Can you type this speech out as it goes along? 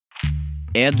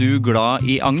du glad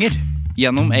I anger?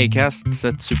 Gjennom Acast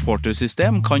sitt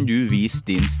supportersystem kan du vise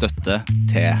din støtte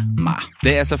til meg.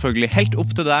 Det selvfølgelig helt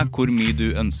opp til deg hvor mye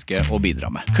du ønsker å bidra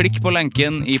med. Klikk på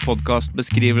lenken I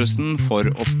podcastbeskrivelsen for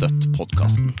å støtte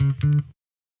podcasten.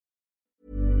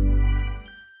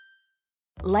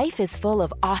 Life is full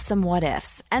of awesome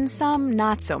what-ifs, and some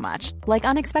not so much, like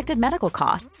unexpected medical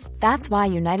costs. That's why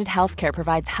United Healthcare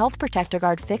provides Health Protector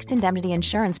Guard fixed indemnity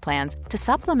insurance plans to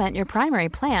supplement your primary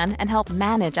plan and help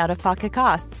manage out-of-pocket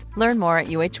costs. Learn more at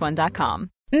UH1.com.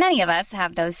 Many of us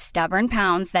have those stubborn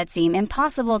pounds that seem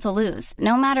impossible to lose,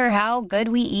 no matter how good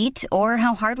we eat or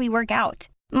how hard we work out.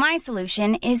 My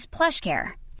solution is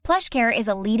PlushCare. PlushCare is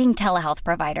a leading telehealth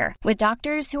provider with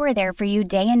doctors who are there for you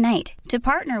day and night to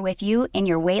partner with you in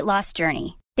your weight loss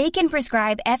journey. They can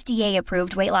prescribe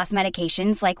FDA-approved weight loss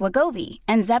medications like Wegovy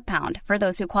and Zepbound for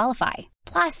those who qualify.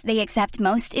 Plus, they accept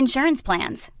most insurance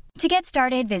plans. To get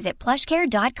started, visit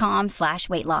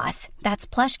plushcare.com/weightloss. That's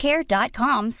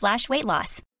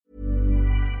plushcare.com/weightloss.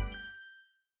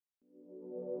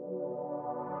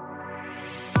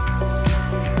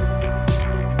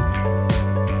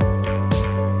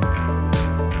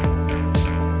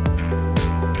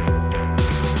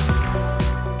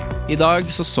 I dag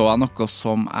så jeg noe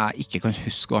som jeg ikke kan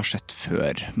huske å ha sett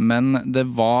før, men det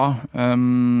var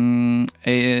en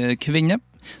kvinne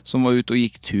som var ute og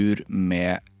gikk tur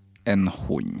med en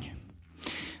hund.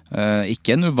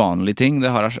 Ikke en uvanlig ting,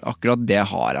 akkurat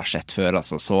det har jeg sett før,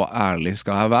 altså, så ærlig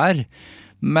skal jeg være.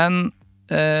 Men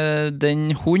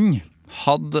den hund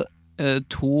hadde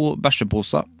 2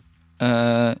 bæsjeposer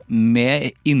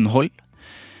med innhold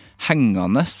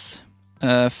hengende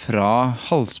fra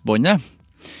halsbåndet.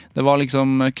 Det var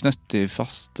liksom knøttet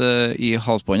fast I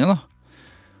halsbåndet da,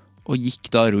 og gikk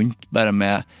da rundt bare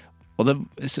med, og det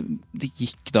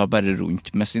gikk da bare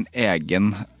rundt med sin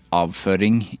egen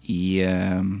avføring I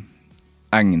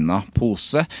egnet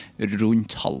pose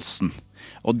rundt halsen.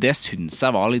 Og det synes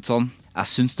jeg var litt sånn,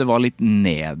 jeg synes det var litt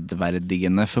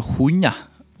nedverdigende for hund, ja,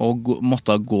 og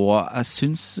måtte gå,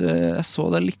 jeg så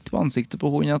det litt på ansiktet på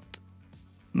hund, at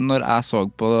når jeg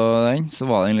så på den, så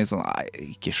var den litt sånn, nei,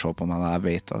 ikke se på meg, jeg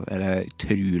vet at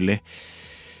det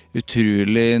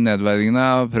utrolig nedverdigende.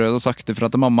 Jeg har prøvd å sagt det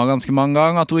fra til mamma ganske mange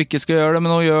ganger, at hun ikke skal gjøre det,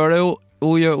 men hun gjør det jo,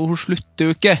 hun slutter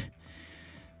jo ikke.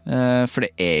 For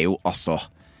det jo altså,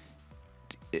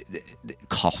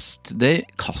 kast det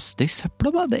I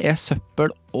søppel da, det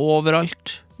søppel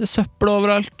overalt. Det søppel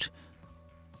overalt.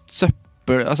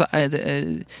 Altså,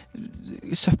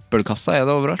 søppelkassa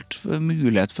det overalt,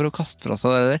 mulighet for å kaste fra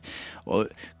seg det der, og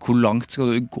hvor langt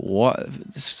skal du gå?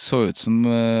 Det så ut som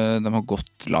de har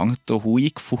gått langt, og hun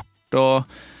gikk fort, og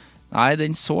nei,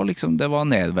 den så liksom, det var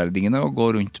nedverdigende å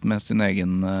gå rundt med sine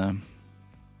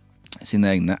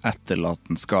egne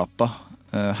etterlatenskaper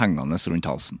hengende rundt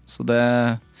halsen, så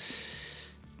det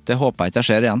håper jeg ikke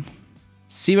skjer igjen.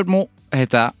 Sivert Mo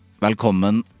heter jeg,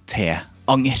 velkommen til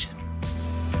Anger.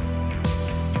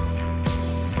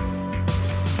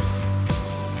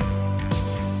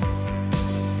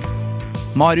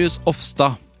 Marius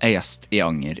Ofstad gjest I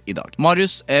Anger I dag.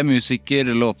 Marius musiker,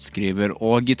 låtskriver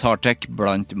og gitartech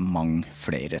blant mange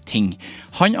flere ting.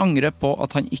 Han angrer på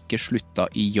at han ikke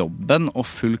slutta I jobben og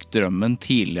fulgte drømmen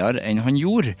tidligere enn han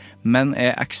gjorde, men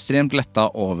ekstremt letta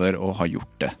over å ha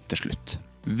gjort det til slutt.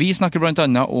 Vi snakker blant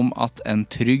annet om at en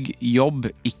trygg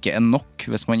jobb ikke nok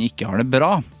hvis man ikke har det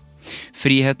bra.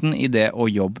 Friheten I det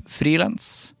å jobbe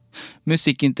freelance.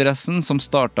 Musikkinteressen som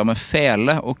startet med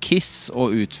Fele og Kiss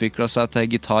og utviklet seg til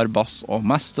gitar, bass og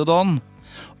Mastodon,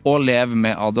 og leve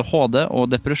med ADHD og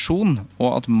depresjon,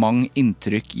 og at mange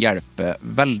inntrykk hjelper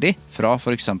veldig fra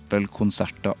for eksempel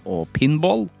konserter og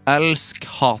pinball,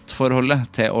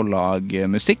 elsk-hatforholdet til å lage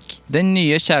musikk, den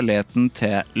nye kjærligheten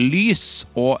til lys,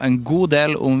 og en god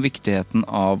del om viktigheten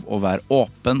av å være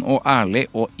åpen og ærlig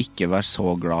og ikke være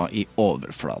så glad I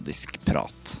overfladisk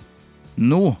prat.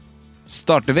 Nå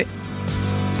starter vi.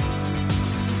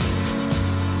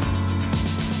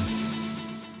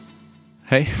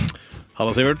 Hei.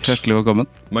 Hallo Sivert. Hjertelig velkommen.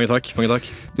 Mange takk.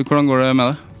 Du, hvordan går det med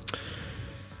deg?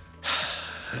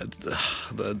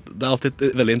 Det alltid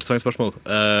et veldig interessant spørsmål.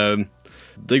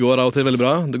 Det går av og til veldig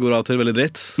bra, det går av og til veldig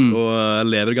dritt, og jeg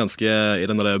lever ganske I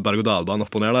den der berg-og-dal-banen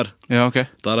opp og ned der. Ja, ok.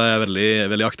 Der jeg veldig,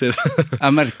 veldig aktiv.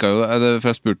 Jeg merket jo, for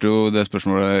jeg spurte jo det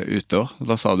spørsmålet ute også,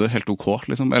 da sa du helt ok,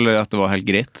 liksom, eller at det var helt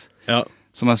greit. Ja.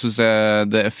 Som jeg synes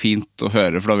det fint å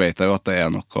høre, for da vet jeg jo at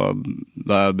det noe,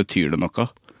 da betyr det noe.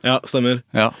 Ja, stemmer.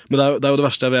 Ja. Men det jo det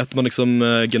verste jeg vet, man liksom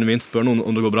genuint spør noen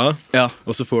om det går bra, ja.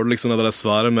 Og så får du liksom det der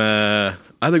svaret med,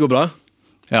 nei, det går bra.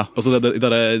 Ja. Altså det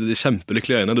de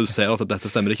kjempelykkelige øynene, du ser at dette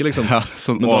stemmer ikke, liksom. Ja,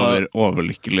 sånn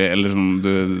overlykkelig, eller sånn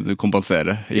du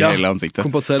kompenserer i hele ansiktet.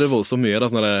 Kompenserer voldsomt mye,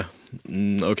 da, sånn der,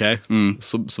 ok,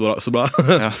 så bra.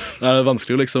 Ja. Det er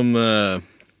vanskelig å liksom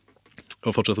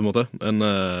å fortsette på en måte.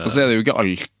 Og så er det jo ikke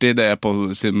alltid det på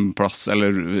sin plass,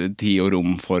 eller tid og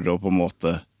rom for å på en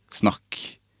måte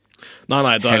snakke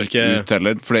Nei, det er helt ikke ut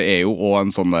heller, for det er jo også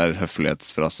en sånn der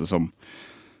høflighetsfrase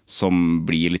som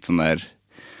blir litt sånn der,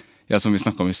 ja, som vi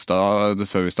snakket om i sted,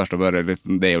 før vi startet bare litt,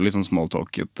 det er jo litt sånn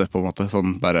smalltalket på en måte,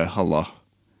 sånn bare halla,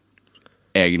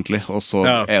 egentlig, og så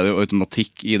er det jo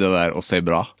automatikk i det der å si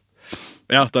bra.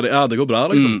 Ja, det går bra,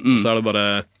 liksom. Så er det bare,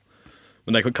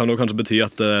 men det kan jo kanskje bety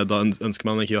at da ønsker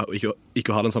man ikke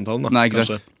å ha den samtalen, da. Nei, ikke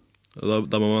sant.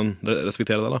 Da må man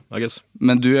respektere det, da, I guess.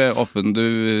 Men du er åpen,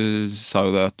 du sa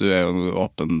jo det at du er jo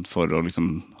åpen for å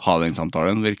liksom ha den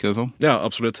samtalen, virker det som? Ja,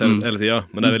 absolutt, hele tiden.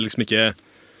 Men jeg vil liksom ikke,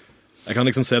 jeg kan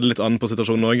liksom se det litt an på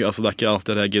situasjonen også. Altså, det er ikke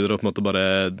alltid jeg gidder å på en måte bare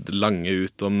lange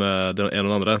ut om det ene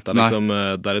og det andre. Det er liksom,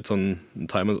 det er litt sånn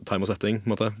time og setting, på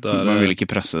en måte. Man vil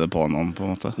ikke presse det på noen, på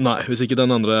en måte? Nei, hvis ikke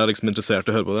den andre er liksom interessert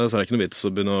i å høre på det, så er det ikke noe vits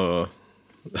å begynne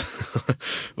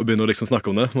å liksom snakke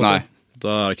om det, på en måte. Nei. Da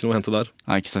er det ikke noe å hente der.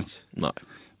 Nei, ikke sant. Nei.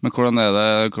 Men hvordan er det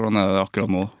akkurat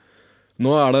nå?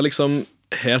 Nå er det liksom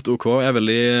helt ok. Jeg er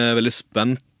veldig, veldig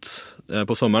spent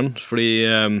på sommeren, fordi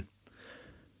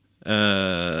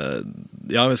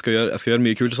ja, jeg skal gjøre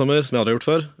mye kult i sommer, som jeg aldri har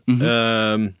gjort før.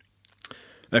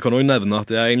 Jeg kan også nevne at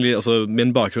jeg egentlig, altså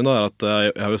min bakgrunn da, er at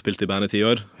jeg har jo spilt i band i 10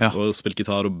 år, og spilt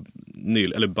gitar og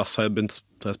eller bass har jeg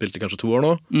spilt i kanskje 2 år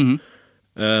nå.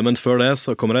 Men før det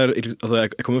så kommer jeg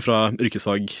kommer fra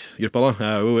yrkesfaggruppa da.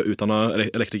 Jeg er jo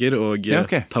utdannet elektriker og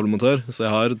tavlemontør, så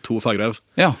jeg har 2 fagbrev.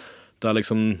 Ja. Det er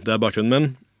liksom, det er bakgrunnen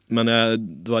min. Men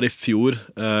det var i fjor,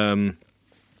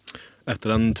 etter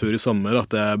en tur i sommer,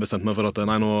 at jeg bestemte meg for at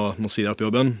nei, nå sier jeg opp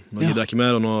jobben. Nå gidder jeg ikke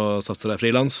mer, og nå satser jeg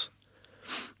frilans.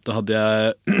 Da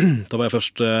var jeg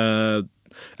først,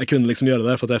 jeg kunne liksom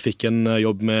gjøre det for at jeg fikk en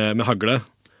jobb med hagle.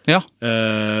 Ja.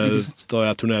 Da var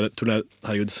jeg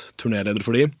turnerleder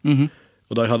for de.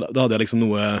 Og da hadde jeg liksom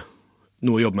noe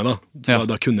å jobbe med da. Så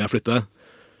da kunne jeg flytte.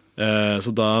 Så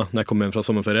da, når jeg kom hjem fra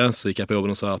sommerferie, så gikk jeg på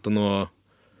jobben og sa at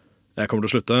jeg kommer til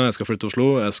å slutte, jeg skal flytte til Oslo,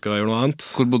 jeg skal gjøre noe annet.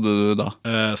 Hvor bodde du da?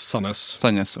 Sandnes.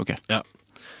 Sandnes, ok. Ja.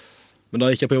 Men da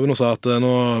gikk jeg på jobben og sa at jeg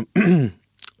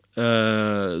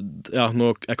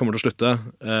kommer til å slutte.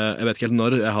 Jeg vet ikke helt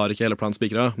når, jeg har ikke hele planen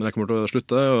spikret, men jeg kommer til å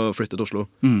slutte og flytte til Oslo.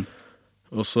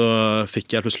 Og så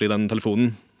fikk jeg plutselig den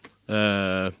telefonen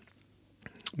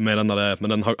med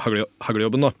den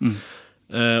haglejobben da.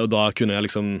 Og da kunne jeg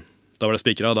liksom, da var det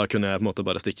spikret, da kunne jeg på en måte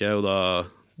bare stikke, og da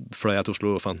fløy jeg til Oslo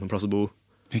og fant en plass å bo.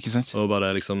 Ikke sant? Og bare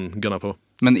liksom gunna på.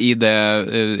 Men i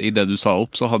det du sa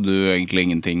opp, så hadde du egentlig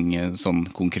ingenting sånn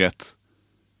konkret?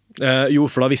 Jo,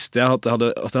 for da visste jeg at jeg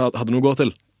hadde noe å gå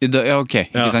til. Ja, ok,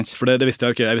 ikke sant? For det visste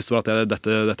jeg jo ikke. Jeg visste bare at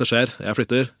dette skjer, jeg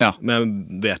flytter. Ja. Men jeg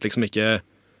vet liksom ikke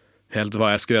helt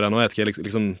hva jeg skal gjøre nå. Jeg vet ikke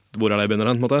liksom, hvor er det jeg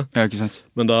begynner hen, på en måte. Ja, ikke sant?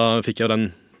 Men da fikk jeg jo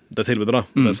det tilbudet da.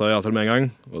 Det sa jeg ja til med en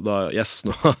gang. Og da, yes,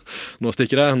 nå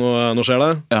stikker jeg, nå skjer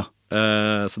det. Ja.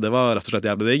 Så det var rett og slett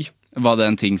jævlig digg. Var det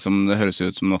en ting som det høres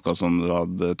ut som noe som du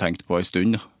hadde tenkt på i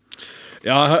stund da?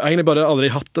 Ja, jeg har egentlig bare aldri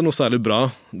hatt det noe særlig bra.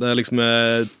 Det er liksom,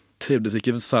 jeg trivdes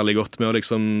ikke særlig godt med å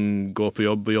liksom gå på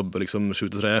jobb og jobbe liksom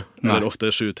 7-3, eller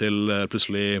ofte 7 til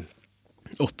plutselig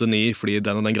 8-9, fordi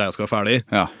den greia skal være ferdig.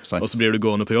 Ja, og så blir du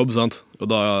gående på jobb, sant?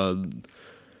 Og da,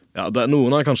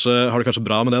 noen har det kanskje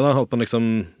bra med det da, at man liksom,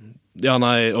 ja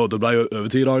nei, det ble jo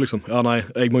overtid i dag liksom, ja nei,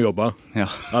 jeg må jobbe. Ja.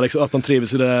 Liksom, at man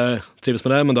trives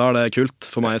med det, men da er det kult.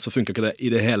 For meg så funker ikke det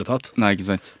i det hele tatt. Nei, ikke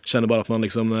sant. Kjenner bare at man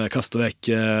liksom kaster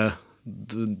vekk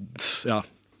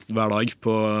hver dag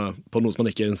på noe som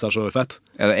man ikke synes er så fett.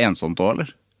 Er det ensomt også,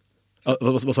 eller?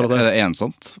 Hva sa du? Er det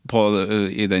ensomt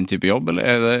i den type jobb, eller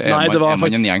er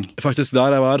man en gjeng? Faktisk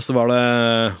der jeg var, så var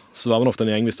man ofte en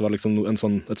gjeng. Hvis det var liksom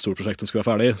et stort prosjekt som skulle være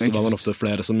ferdig, så var man ofte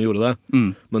flere som gjorde det.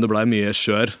 Men det ble mye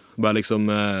kjør.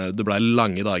 Det ble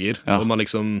lange dager. Og man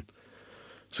liksom,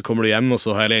 så kommer du hjem, og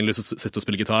så har jeg egentlig lyst til å sitte og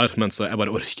spille gitar, men så jeg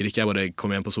bare orker ikke. Jeg bare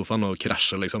kommer hjem på sofaen og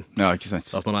krasjer liksom. Ja, ikke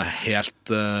sant. At man er helt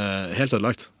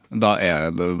ødelagt. Da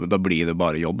blir det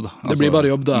bare jobb da. Det blir bare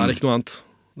jobb, det er ikke noe annet.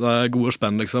 Det er gode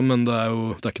spenn liksom, men det er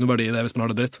ikke noe verdi i det hvis man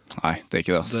har det dritt. Nei, det er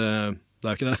ikke det. Det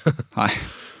er ikke det. Nei.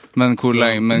 Men hvor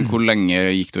lenge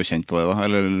gikk du og kjent på det da?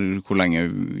 Eller hvor lenge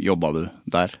jobbet du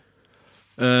der?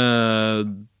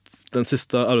 Den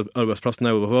siste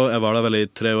arbeidsplassen jeg jobbet på, jeg var der vel i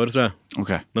 3 år, tror jeg.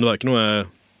 Okay. Men det var ikke noe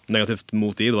negativt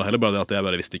mot det var heller bare det at jeg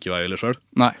bare visste ikke hva jeg ville selv.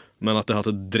 Nei. Men at jeg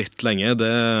hadde dritt lenge,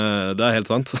 det er helt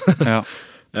sant. Ja.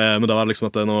 Men da var det liksom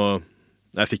at det nå...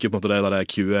 Jeg fikk jo på en måte det der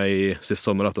QA i siste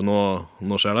sommer, at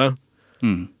nå skjer det.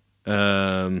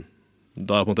 Da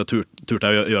på en måte turte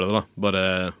jeg å gjøre det da, bare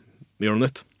gjøre noe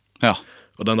nytt. Ja.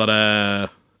 Og den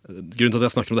grunnen til at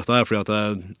jeg snakker om dette er fordi at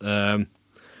jeg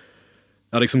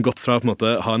har liksom gått fra på en måte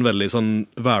ha en veldig sånn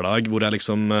hverdag hvor jeg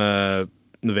liksom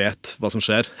vet hva som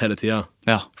skjer hele tiden.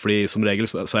 Ja. Fordi som regel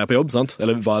så er jeg på jobb, sant?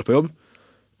 Eller var på jobb.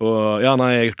 Og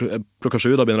klokka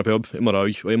 7, da begynner jeg på jobb i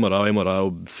morgen, og i morgen, og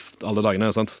alle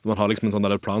dagene, sant? Man har liksom en sånn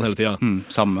der plan hele tiden.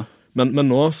 Samme. Men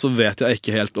nå så vet jeg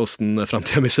ikke helt hvordan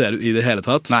fremtiden min ser i det hele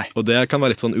tatt. Nei. Og det kan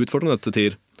være litt sånn utfordrende til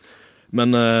tider. Men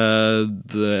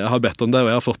jeg har bedt om det, og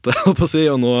jeg har fått det, holdt på å si,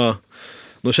 og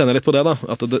nå kjenner jeg litt på det da,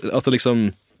 at det liksom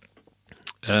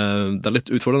det er litt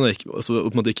utfordrende å på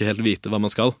en måte ikke helt vite hva man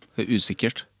skal. Det er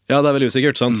usikkert. Ja, det er veldig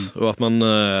usikkert, sant? Og at man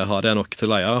har jeg nok til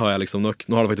leia, har jeg liksom nok.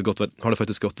 Nå har det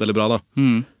faktisk gått veldig bra da.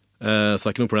 Så det er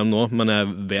ikke noe problem nå, men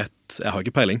jeg har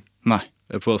ikke peiling. Nei.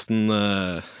 På hvordan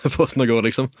det går,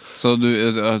 liksom. Så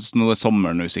nå er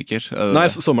sommeren usikker? Nei,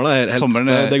 sommeren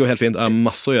det går helt fint. Jeg har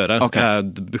masse å gjøre. Okay.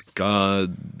 Jeg booka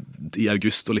i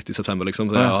august og litt i september, liksom.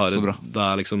 Så så bra. Det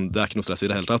er ikke noe stress i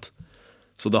det hele tatt.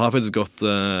 Så det har faktisk gått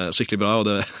skikkelig bra, og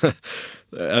det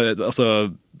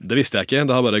visste jeg ikke.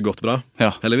 Det har bare gått bra,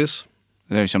 heldigvis.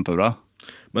 Det er jo kjempebra.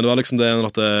 Men det var liksom det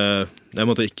at jeg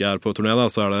måtte ikke på turné da,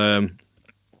 så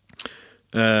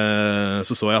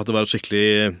så jeg at det var et skikkelig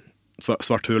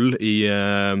svart hull i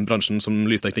bransjen som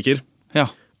lystekniker. Ja.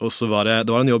 Og så var det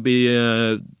var en jobb i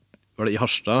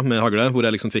Harstad med hagle, hvor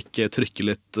jeg liksom fikk trykke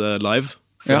litt live.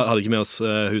 For jeg hadde ikke med oss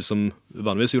hun som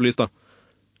vanligvis gjorde lys da.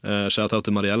 Shout out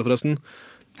til Marielle forresten.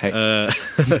 Hei.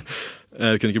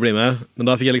 Jeg kunne ikke bli med, men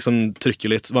da fikk jeg liksom trykke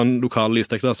litt. Det var en lokal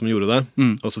lystek da som gjorde det,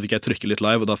 og så fikk jeg trykke litt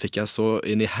live, og da fikk jeg så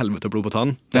inn i helvete blod på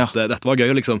tann. Dette var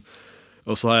gøy, liksom.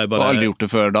 Og så har jeg bare... Har aldri gjort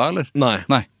det før da, eller? Nei.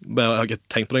 Jeg har ikke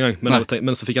tenkt på det engang,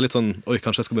 men så fikk jeg litt sånn, oi,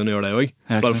 kanskje jeg skal begynne å gjøre det også,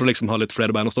 bare for å liksom ha litt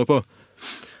flere bein å stå på.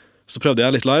 Så prøvde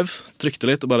jeg litt live, trykte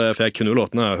litt, for jeg kunne jo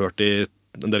låtene, jeg har hørt de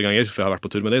en del ganger, for jeg har vært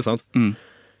på tur med de, sant?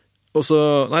 Og så,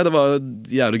 det var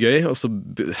jævlig gøy, og så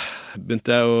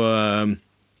begynte jeg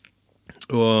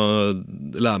å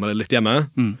lære meg litt hjemme,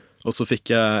 og så fikk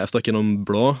jeg stakk gjennom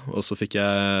Blå, og så fikk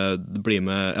jeg bli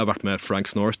med, jeg har vært med Frank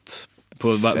Snort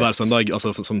på hver søndag,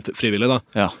 altså som frivillig da.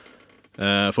 Ja.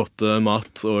 Fått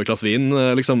mat og et glass vin,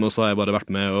 liksom, og så har jeg bare vært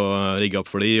med og rigget opp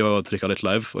for de, og trykket litt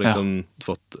live, og liksom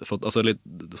fått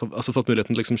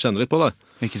muligheten til å liksom kjenne litt på det.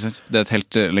 Ikke sant? Det er et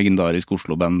helt legendarisk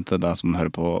Oslo-band til deg som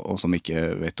hører på, og som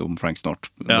ikke vet om Frank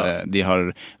Snort. Ja. De har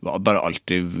bare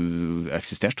alltid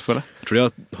eksistert, føler jeg. Jeg tror de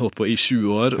har holdt på i 20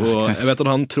 år, og jeg vet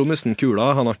at han trommisen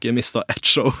Kula, han har ikke mistet ett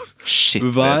show. Shit,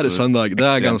 hver søndag. Det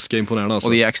er ganske imponerende, altså.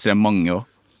 Og de er ekstremt mange også.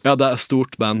 Ja, det er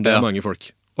stort band, det er mange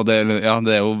folk. Og det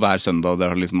er jo hver søndag, det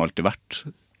har liksom alltid vært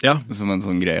som en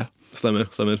sånn greie. Stemmer.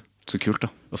 Så kult da.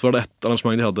 Og så var det et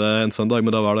arrangement de hadde en søndag, men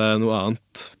da var det noe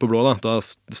annet på Blå da. Da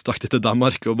stakk de til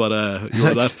Danmark og bare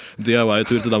gjorde det der.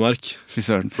 DIY-tur til Danmark.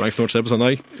 Frank Snort skjer på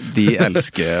søndag. De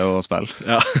elsker å spille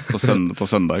på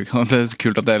søndag. Og det er så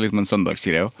kult at det er liksom en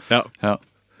søndagsgreie. Ja.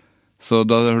 Så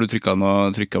da har du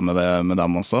trykket med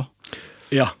dem også?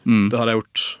 Ja, det har jeg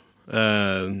gjort.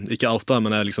 Ikke alt da,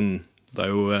 men det er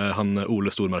jo han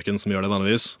Ole Stormarken som gjør det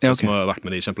vanligvis, som har vært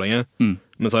med de kjempelenge.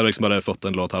 Men så har jeg liksom bare fått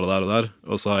en låt her og der,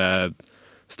 og så har jeg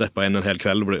steppet inn en hel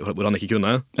kveld hvor han ikke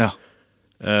kunne.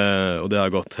 Og det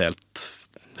har gått helt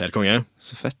konge.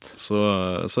 Så fett. Så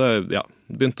jeg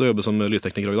begynte å jobbe som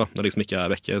lystekniker også da. Når jeg liksom ikke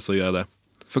er vekke, så gjør jeg det.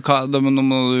 Nå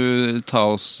må du ta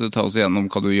oss igjennom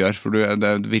hva du gjør, for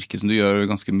det virker som du gjør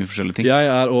ganske mye forskjellige ting. Jeg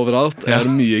er overalt, jeg har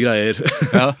mye greier.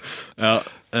 Ja.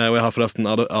 Og jeg har forresten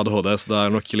ADHD, så det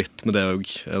er nok litt med det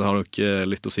også. Jeg har nok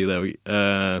litt å si det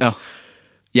også.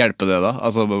 Hjelper det da?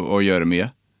 Altså å gjøre mye?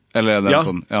 Eller er det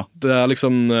sånn? Ja, det er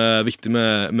liksom viktig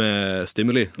med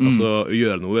stimuli. Altså å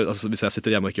gjøre noe. Altså, hvis jeg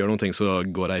sitter hjemme og ikke gjør noen ting, så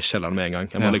går jeg i kjelleren med en gang.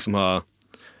 Jeg må liksom ha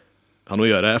noe å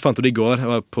gjøre. Jeg fant ut i går, jeg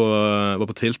var på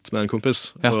Tilt med en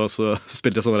kompis, og så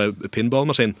spilte jeg sånn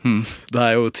pinballmaskin. Det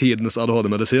er jo tidenes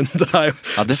ADHD-medisin. Det er jo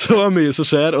så mye som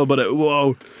skjer, og bare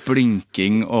wow!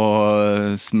 Blinking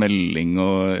og smelling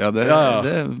og det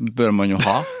bør man jo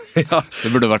ha. Det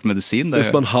burde vært medisin.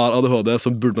 Hvis man har ADHD,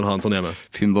 så burde man ha en sånn hjemme.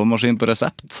 Pinballmaskin på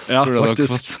resept. Ja,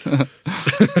 faktisk.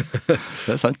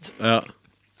 Det er sant. Ja.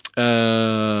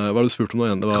 Hva har du spurt om nå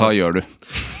igjen? Hva gjør du?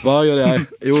 Hva gjør jeg?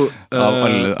 Jo,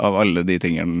 av alle de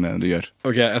tingene du gjør.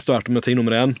 Ok, jeg starter med ting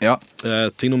nummer 1.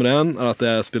 Ting nummer 1 er at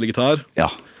jeg spiller gitar.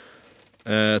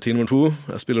 Ting nummer 2,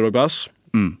 jeg spiller rock bass.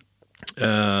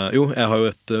 Jeg har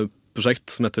jo et prosjekt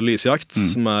som heter Lysjakt,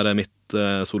 som er mitt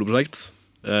soloprosjekt,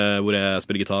 hvor jeg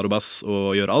spiller gitar og bass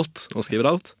og gjør alt, og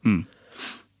skriver alt.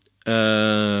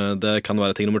 Det kan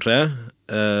være ting nummer 3.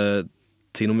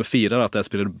 Ting nummer 4 er at jeg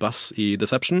spiller bass i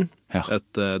Deception,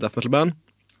 et death metal band.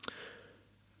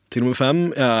 Ting nummer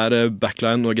 5 er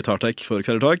backline og gitartech for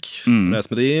Kvelertak.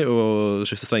 Leser med de, og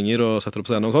skifter strenger og setter opp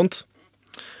scenen og sånt.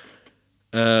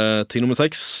 Ting nummer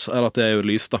 6 er at jeg gjør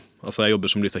lys da. Altså jeg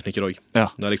jobber som lystekniker også. Ja.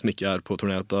 Når jeg liksom ikke er på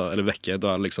turné eller vekke,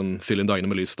 da er det liksom fylle inn dagene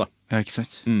med lys da. Ja, ikke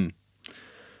sant?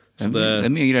 Så det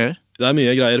er mye greier. Det er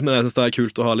mye greier, men jeg synes det er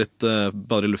kult å ha litt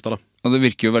bader i lufta da. Og det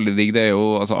virker jo veldig digg, det er jo,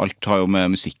 altså alt har jo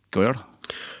med musikk å gjøre da.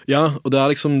 Ja, og det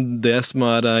er liksom det som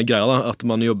er greia da, at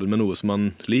man jobber med noe som man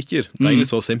liker. Det er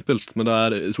egentlig så simpelt, men det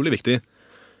er utrolig viktig.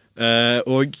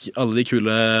 Og alle de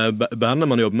kule bandene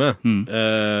man jobber med.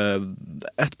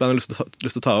 Et band jeg har lyst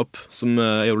til å ta opp, som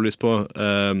jeg gjorde lyst på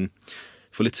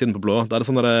for litt siden på Blå. Det er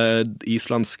et sånn der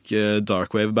islandsk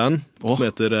darkwave-band som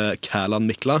heter Kalan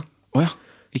Mikla. Ja,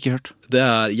 ikke hørt. Det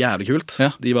er jævlig kult.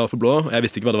 Ja. De var på Blå, jeg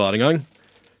visste ikke hva det var engang.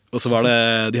 Og så var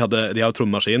det, de har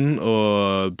trommaskin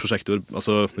og prosjektor,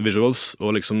 altså visuals,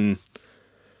 og liksom,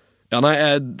 ja nei,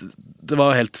 det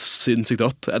var helt sinnssykt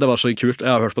rått. Det var så kult,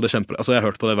 jeg har hørt på det jeg har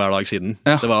hørt på det hver dag siden.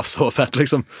 Ja. Det var så fett,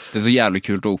 liksom. Det er så jævlig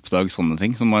kult å oppdage sånne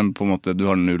ting, som man på en måte, du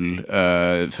har null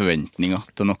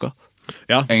forventninger til noe.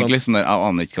 Ja, egentlig sånn der, jeg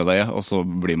aner ikke hva det er, og så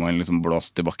blir man liksom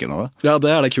blåst i bakken av det. Ja,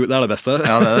 det er det kult, det er det beste.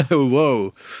 Ja, det er det.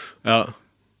 Wow. Ja,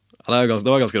 det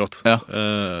var ganske rått. Ja.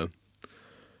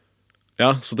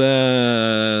 Ja, så det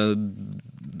er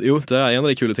en av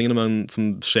de kule tingene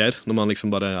som skjer når man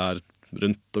liksom bare er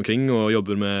rundt omkring og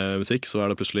jobber med musikk, så er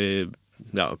det plutselig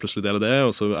del av det,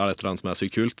 og så er det et eller annet som er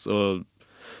sykt kult.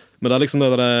 Men det er liksom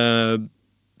det der,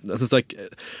 jeg synes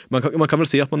man kan vel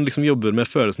si at man liksom jobber med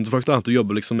følelsen til folk da, at du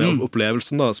jobber liksom med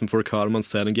opplevelsen da, som folk har når man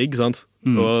ser en gig, sant?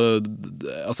 Og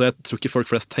altså, jeg tror ikke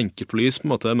folk flest tenker på lys på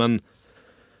en måte, men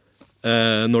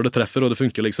når det treffer og det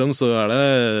funker liksom, så er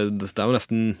det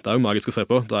er jo magisk å se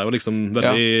på. Det er jo liksom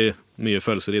veldig mye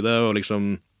følelser i det, og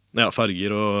liksom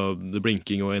farger og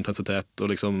blinking og intensitet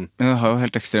og liksom. Det har jo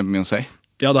helt ekstremt mye å si.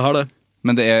 Ja, det har det.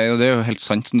 Men det er jo helt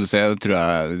sant som du sier, det tror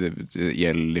jeg det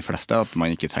gjelder de fleste, at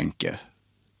man ikke tenker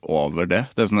over det.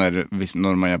 Det er sånn der,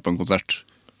 når man er på en konsert,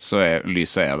 så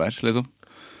lyset der liksom.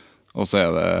 Og så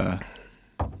er det,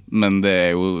 men det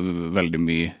er jo veldig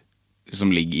mye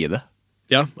som ligger i det.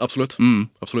 Ja, absolutt.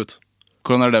 Absolutt.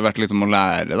 Hvordan har det vært liksom å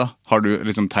lære da? Har du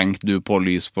liksom tenkt du på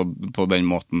lys på den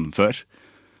måten før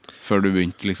du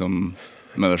begynte liksom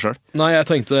med det selv? Nei, jeg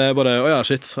tenkte bare,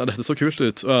 shit, dette så kult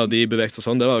ut. De beveget seg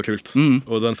sånn, det var jo kult.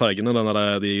 Og den fargen,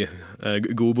 de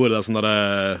godbord, det er sånn der,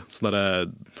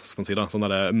 hva skal man si da, sånn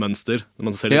der mønster. Når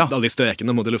man ser alle de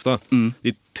strekene mot i lufta,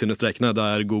 de tynne strekene, det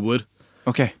er godbord.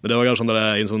 Okay. Men det var kanskje sånn der,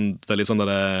 i en sånn veldig sånn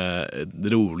der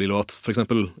rolig låt, for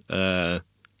eksempel,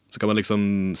 så kan man liksom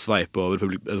sveipe over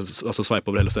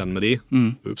hele scenen med de.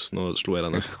 Ups, nå slo jeg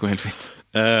denne. Det går helt fint.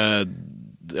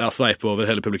 Sveipe over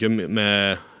hele publikum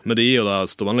med de, og da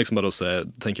står man liksom bare og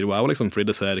tenker wow, liksom, fordi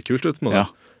det ser kult ut. Ja.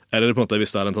 Eller på en måte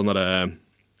hvis det er en sånn der,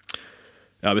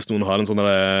 hvis noen har en sånn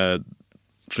der,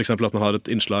 for eksempel at man har et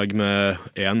innslag med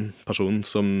en person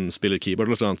som spiller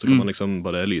keyboard eller noe annet, så kan man liksom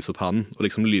bare lyse opp han, og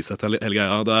liksom lyse etter hele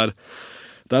greia.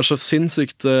 Det er så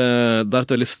sinnssykt, det er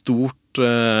et veldig stort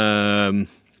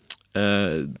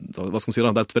hva skal man si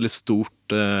da, det er et veldig stort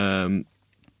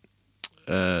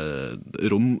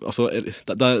rom, altså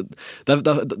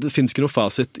det finnes ikke noe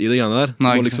fasit i det greiene der. Du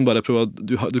må liksom bare prøve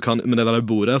du kan, med det der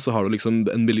bordet så har du liksom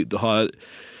du har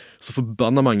så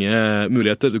forbanna mange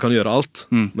muligheter, du kan gjøre alt,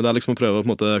 men det er liksom å prøve å på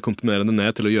en måte komprimere det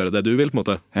ned til å gjøre det du vil på en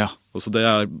måte. Og så det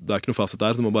er ikke noe fasit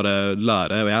der, du må bare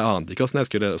lære, og jeg ante ikke hvordan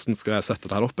skal jeg sette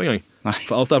det her opp en gang.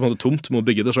 For alt er på en måte tomt, du må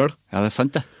bygge det selv. Ja, det er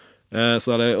sant det.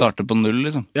 Starte på null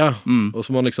liksom. Ja, og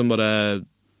så må man liksom bare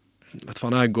vet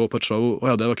faen, jeg går på et show,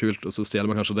 det var kult, og så stjeler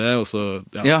man kanskje det, og så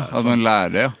at man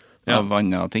lærer av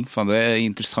andre ting, for det er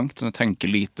interessant. Jeg tenker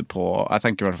i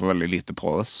hvert fall veldig lite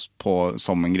på det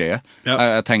som en greie.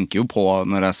 Jeg tenker jo på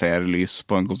når jeg ser lys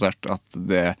på en konsert at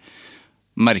det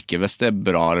merker hvis det er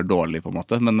bra eller dårlig på en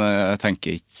måte, men jeg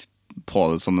tenker ikke på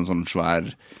det som en sånn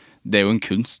svær. Det er jo en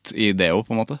kunst i det også,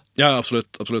 på en måte. Ja,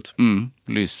 absolutt.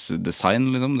 Lysdesign,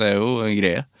 liksom, det er jo en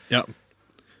greie. Ja.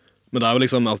 Men det er jo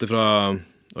liksom alt ifra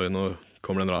nå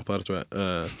kommer det en rap her, tror jeg.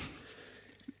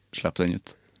 Slipp den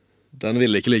ut. Den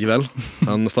ville ikke likevel.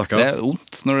 Han stakk av. Det er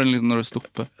ondt når det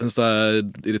stopper. Jeg synes det er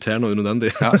irriterende og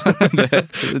unødvendig. Ja, det er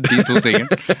de to tingene.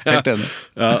 Helt enig.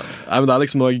 Ja. Nei, men det er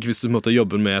liksom også, hvis du på en måte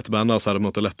jobber med et band, så er det på en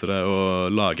måte lettere å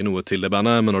lage noe til det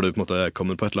bandet, men når du på en måte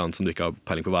kommer på et eller annet som du ikke har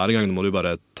peiling på hver gang, da må du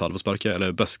bare ta det for sparket,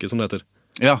 eller bøske som det heter.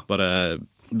 Ja, bare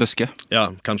bøske.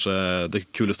 Ja, kanskje det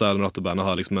kuleste er når at bandet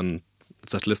har liksom en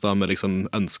settliste med liksom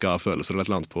ønsket følelser eller et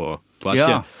eller annet på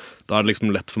verket. Ja. Da er det liksom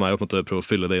lett for meg å på en måte prøve å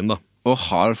fylle det inn da. Og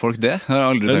har folk det? Jeg har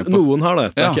aldri tenkt på. Noen har det,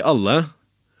 det er ikke alle.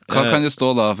 Hva kan det stå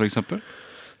da, for eksempel?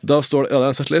 Da står det, ja, det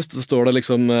er en setlist, så står det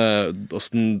liksom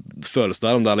hvordan føles det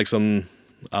der, om det er liksom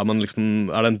er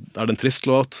det en trist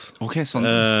låt? Ok, sånn.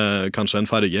 Kanskje en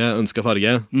farge, ønsket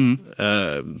farge.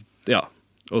 Ja,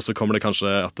 og så kommer det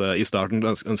kanskje at i starten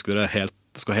ønsker vi det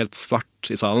skal helt svart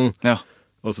i salen. Ja.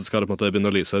 Og så skal det på en måte begynne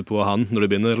å lyse på han når det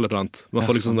begynner, eller et eller annet. Man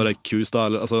får liksom sånn der kus da,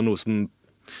 altså noe som...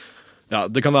 Ja,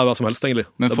 det kan være hva som helst, egentlig.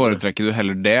 Men foretrekker du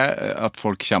heller det, at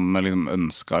folk kommer med liksom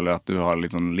ønsker, eller at du har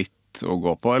liksom litt å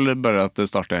gå på, eller bare at det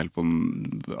starter helt på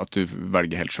at du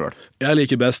velger helt selv? Jeg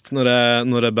liker best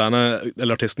når bandet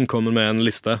eller artisten kommer med en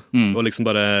liste og liksom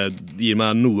bare gir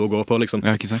meg noe å gå på, liksom.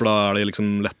 Ja, for da er det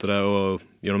liksom lettere å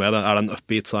gjøre noe med det. Er det en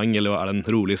upbeat sang, eller er det en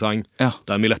rolig sang? Ja.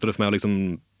 Det er mye lettere for meg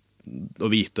liksom, å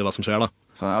vite hva som skjer da.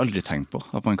 For jeg har aldri tenkt på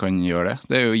at man kan gjøre det.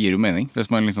 Det gir jo mening,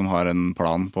 hvis man liksom har en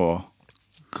plan på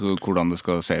hvordan det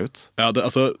skal se ut. Ja,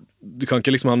 du kan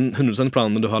ikke liksom ha en 100%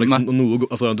 plan, men du har liksom noe,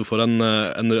 altså du får en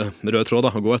rød tråd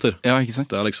da, å gå etter. Ja, ikke sant?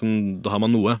 Det er liksom, da har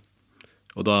man noe.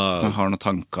 Og da... Man har noen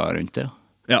tanker rundt det,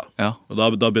 ja. Og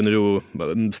da begynner jo,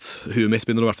 huet mitt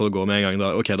begynner i hvert fall å gå med en gang.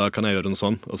 Da, ok, da kan jeg gjøre noe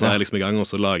sånn. Og så er jeg liksom i gang, og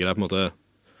så lager jeg på en måte,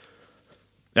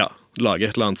 lager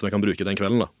et eller annet som jeg kan bruke den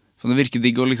kvelden da. For det virker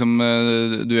digg, og liksom,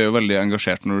 du er jo veldig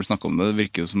engasjert når du snakker om det. Det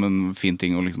virker jo som en fin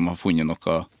ting å liksom ha funnet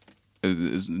noe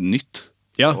nytt.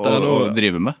 Ja, det er noe å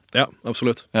drive med. Ja,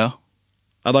 absolutt. Ja,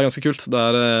 det er ganske kult. Det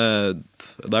er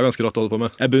ganske rått å holde på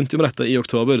med. Jeg begynte jo med dette i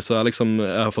oktober, så jeg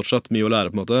har fortsatt mye å lære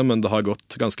på en måte, men det har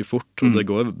gått ganske fort, og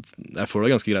jeg får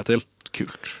det ganske greit til.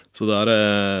 Kult. Så det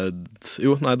jeg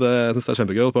synes det er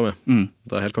kjempegøy å holde på med.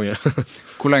 Det er helt konge.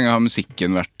 Hvor lenge har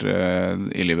musikken vært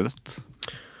i livet ditt?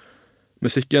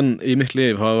 Musikken i mitt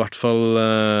liv har i hvert fall...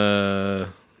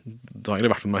 Det har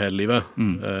egentlig vært med meg hele livet.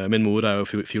 Min mor er jo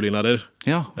fiolinlærer.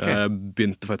 Ja, ok. Jeg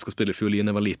begynte faktisk å spille fiolin da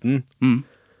jeg var liten.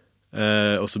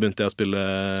 Og så begynte jeg å spille...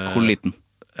 Hvor liten?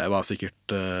 Jeg var sikkert...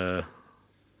 det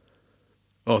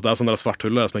er sånn der svart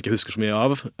hull som jeg ikke husker så mye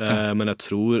av. Men jeg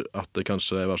tror at det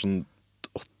kanskje var sånn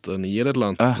 8-9 eller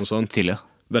noe sånt. Tidlig.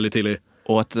 Veldig tidlig.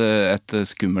 Og et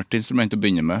skummelt instrument å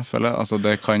begynne med, føler jeg. Altså,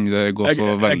 det kan gå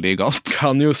så veldig galt. Jeg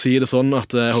kan jo si det sånn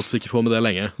at jeg holdt ikke på med det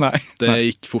lenge. Nei. Det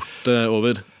gikk fort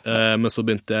over. Men så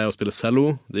begynte jeg å spille cello.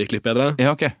 Det gikk litt bedre.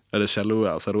 Ja, ok. Eller cello,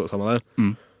 cello, samme der.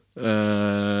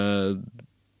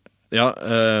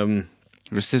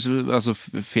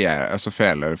 Altså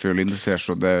felerfiolin, det ser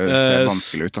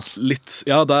vanskelig ut, altså. Litt,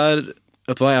 ja,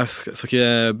 vet du hva, jeg skal ikke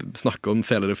snakke om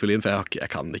feler og fiolin, for jeg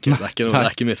kan ikke. Det er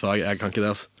ikke mitt fag, jeg kan ikke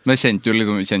det. Altså. Men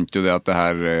kjente du det at det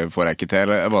her får jeg ikke til,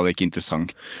 eller var det ikke interessant?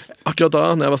 Akkurat da,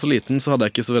 når jeg var så liten, så hadde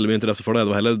jeg ikke så veldig mye interesse for det.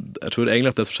 Det var heller, jeg tror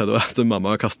egentlig at det som skjedde var at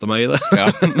mamma kastet meg i det. Ja.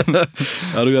 Det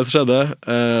var det som skjedde,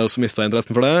 og så mistet jeg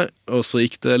interessen for det, og så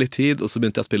gikk det litt tid, og så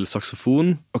begynte jeg å spille saksofon.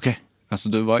 Ok,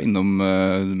 altså du var innom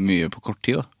mye på kort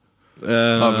tid da?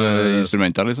 Av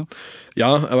instrumenter, liksom?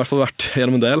 Ja, jeg har i hvert fall vært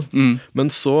gjennom en del. Men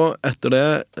så, etter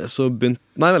det, så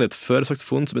før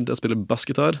saksofon så begynte jeg å spille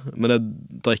bassgitar. Men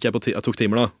da gikk jeg tok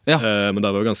timer da. Ja. Men da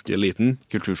var jeg ganske liten.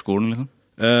 Kulturskolen, liksom?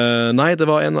 Nei, jeg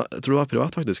tror det var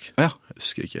privat, faktisk. Ja. Jeg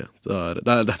husker ikke.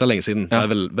 Dette er lenge siden. Ja. Det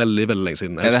er veldig, veldig lenge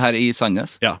siden. Er det her i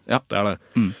Sandnes? Ja, det er det.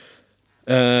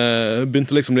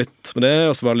 Begynte liksom litt med det,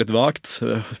 og så var det litt vagt.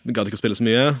 Jeg gadd ikke å spille så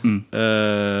mye.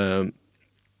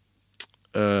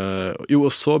 Og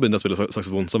så begynte jeg å spille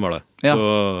saksofon, sånn var det. Ja.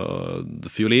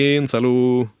 Så fiolin, cello,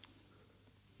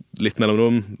 litt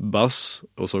mellomrom, bass,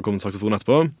 og så kom saksofon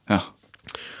etterpå. Ja.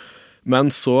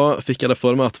 Men så fikk jeg det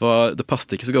for meg at det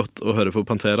passte ikke så godt å høre på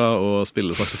Pantera og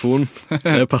spille saksofon.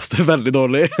 Det passte veldig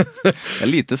dårlig. Det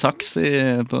er lite saks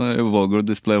på Vulgar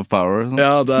Display of Power. Sånn.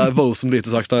 Ja, det er voldsomt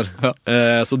lite saks der. Ja.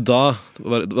 Så da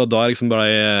jeg liksom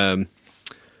bare...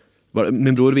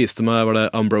 Min bror viste meg var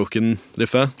det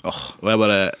Unbroken-riffet, og jeg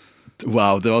bare,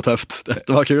 wow, det var tøft,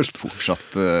 dette var kult.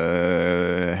 Fortsatt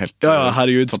helt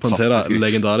herregud, Pantera,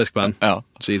 legendarisk band. Ja.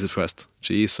 Jesus Christ.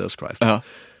 Ja.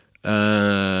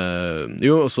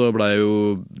 Og så ble jeg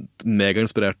jo mega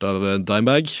inspirert av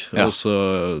Dimebag, og så,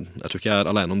 jeg tror ikke jeg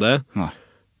er alene om det. Nei.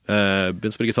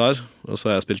 Begynte å spille gitar, og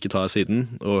så har jeg spilt gitar siden,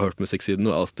 og hørt musikk siden,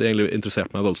 og alltid egentlig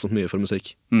interessert meg voldsomt mye for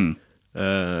musikk.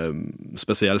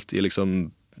 Spesielt i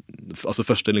liksom... Altså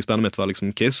første yndlingsbandet mitt var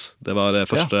liksom Kiss. Det var det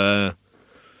første...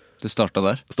 Det startet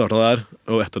der.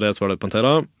 Og etter det så var det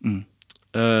Pantera.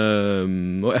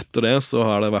 Og etter det så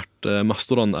har det vært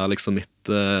Mastodon er liksom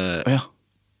mitt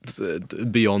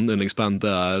beyond yndlingsband.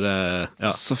 Det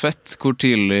er Så fett. Hvor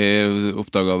tidlig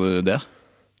oppdaget du det?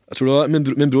 Jeg tror det var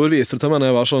min bror viste det til meg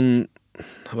når jeg var sånn...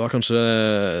 Jeg var kanskje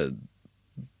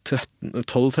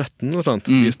 12-13 eller noe,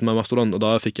 viste meg Mastodon, og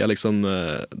da fikk jeg liksom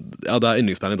det er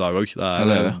yndlingsband i dag også. Det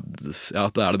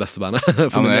er det beste bandet.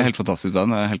 Men det er helt fantastisk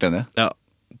band, jeg er helt enig. Ja,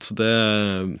 så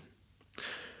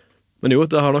Men jo,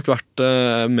 det har nok vært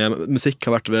musikk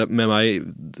har vært med meg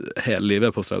hele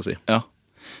livet, påstår jeg å si. Ja.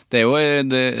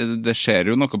 Det skjer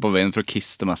jo noe på veien fra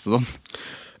Kiss til Mastodon.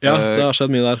 Ja, det har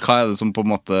skjedd mye der. Hva det som på en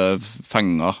måte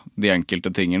fenger de enkelte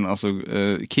tingene? Altså,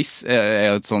 Kiss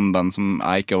er et sånn band som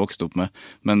jeg ikke har vokst opp med,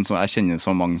 men som jeg kjenner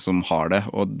så mange som har det,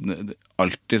 og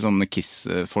alltid sånne Kiss,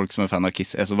 folk som er fan av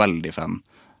Kiss er så veldig fan.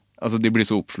 Altså, de blir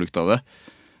så oppslukt av det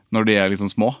når de er liksom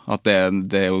små, at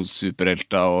det er jo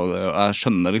superhelter, og jeg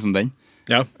skjønner liksom den.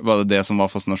 Ja. Var det som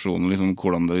var fascinasjonen, liksom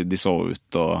hvordan de så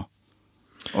ut og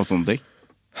sånne ting?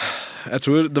 Jeg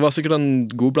tror det var sikkert en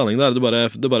god blanding der.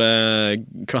 Det bare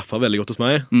klaffet veldig godt hos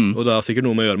meg. Og det har sikkert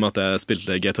noe med å gjøre med at jeg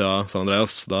spilte GTA San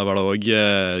Andreas. Da var det også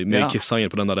mye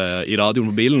Kiss-sanger på den der i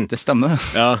radioen på bilen. Det stemmer.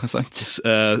 Ja, sant.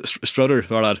 Strutter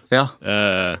var der. Ja.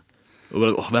 Og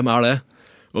bare, hvem er det?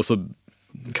 Og så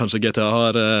kanskje GTA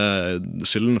har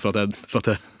skylden for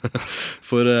at jeg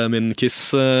for min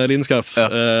Kiss-lidenskap. Ja.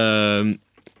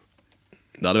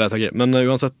 Det vet jeg ikke. Men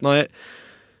uansett, nei.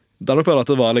 Det er nok bare at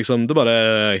det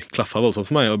bare klaffet voldsomt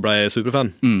for meg, og ble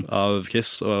superfan av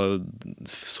Kiss, og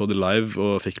så de live,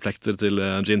 og fikk plekter til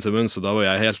Gene Simmons, og da var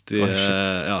jeg helt i...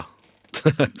 ja.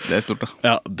 Det er stort da.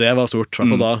 Ja, det var stort, i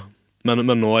hvert fall da. Men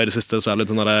nå i det siste så er det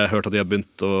litt sånn at jeg har hørt at de har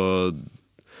begynt å...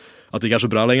 At de ikke er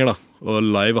så bra lenger da. Og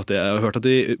live, at jeg har hørt at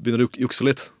de begynner å jukse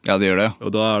litt. Ja, de gjør det, ja.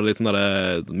 Og da er det litt sånn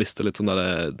der, mister litt sånn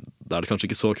der, da er det kanskje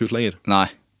ikke så kult lenger. Nei.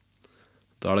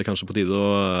 Da er det kanskje på tide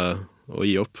å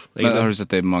gi opp. Men har du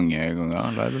sett det mange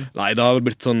ganger live, eller? Nei, det har vel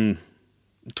blitt sånn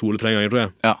 2 eller 3 ganger, tror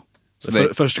jeg. Ja.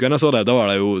 Første gang jeg så det, da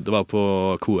var det var på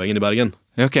Koengen i Bergen.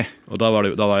 Ja, ok. Og da var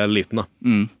jeg liten da.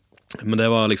 Men det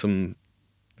var liksom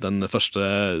den første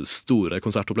store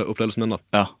konsertopplevelsen min da.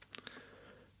 Ja.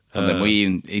 Og det må gi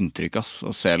inntrykk, ass,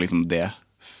 å se liksom det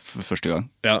for første gang.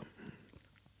 Ja,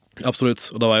 absolutt.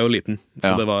 Og da var jeg jo liten.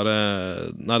 Så det var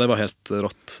helt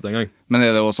rått den gang. Men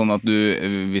er det også sånn at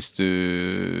hvis du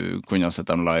kunne ha sett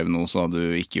dem live nå, så hadde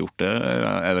du ikke gjort det?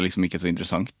 Er det liksom ikke så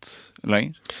interessant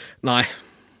lenger? Nei,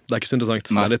 det er ikke så interessant.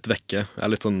 Nei. Det er litt vekke. Jeg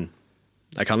er litt sånn...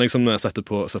 Jeg kan liksom sette det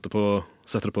på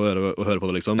og høre på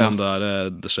det liksom, men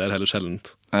det skjer heller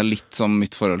sjeldent. Det er litt som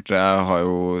mitt forhold til, jeg har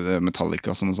jo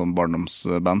Metallica som en sånn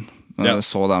barndomsband. Jeg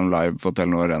så dem live på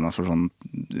Telenor Arena for sånn,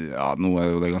 ja, nå er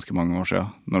jo det ganske mange år siden,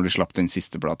 når de slapp den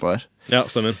siste plata der. Ja,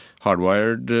 stemmer.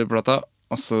 Hardwired-plata.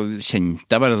 Og så kjente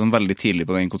jeg bare sånn veldig tidlig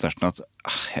på den konserten at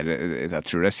jeg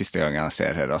tror det er siste gangen jeg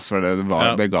ser her, for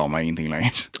det ga meg ingenting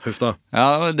lenger. Huff da.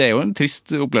 Ja, det er jo en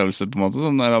trist opplevelse på en måte,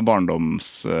 sånn der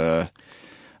barndoms...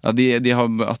 Ja, at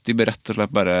de rett og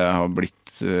slett bare har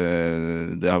blitt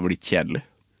det har blitt kjedelig.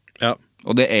 Ja.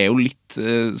 Og det er jo litt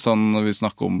sånn når vi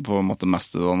snakker om på en måte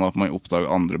Mastodon, at man oppdager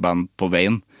andre band på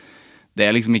veien. Det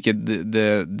er liksom ikke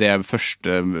det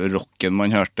første rocken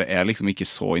man hørte er liksom ikke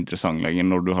så interessant lenger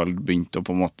når du har begynt å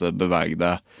på en måte bevege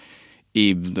deg i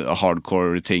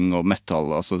hardcore ting og metal,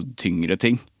 altså tyngre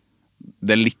ting.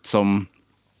 Det er litt som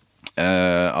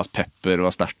at pepper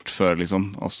var sterkt før liksom,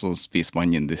 og så spiser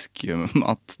man indisk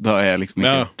mat. Da er liksom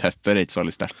ikke pepper ikke så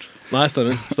veldig sterkt. Nei,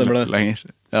 stemmer det. Lenger.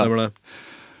 Ja. Stemmer det.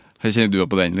 Kjenner du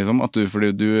på den liksom?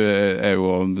 Fordi du er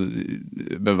jo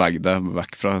beveget deg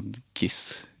vekk fra Kiss.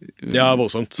 Ja,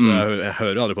 voldsomt. Jeg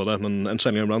hører jo aldri på det, men en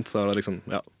sjelden gang blant så er det liksom,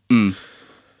 ja.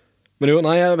 Men jo,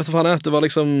 nei, jeg vet hva faen jeg. Det var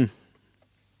liksom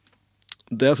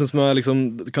det jeg synes er liksom,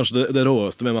 kanskje det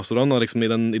råeste med Mastodon, og liksom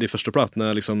i de første platene,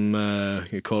 liksom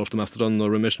Call of the Mastodon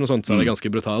og Remission og sånt, så er det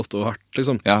ganske brutalt og hardt,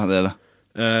 liksom. Ja, det er det.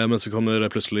 Men så kommer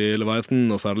plutselig Leviathan,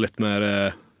 og så er det litt mer...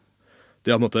 De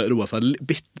har på en måte roet seg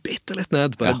bitte litt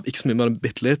ned, bare ikke så mye, bare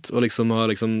bitte litt, og liksom har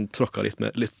liksom tråkket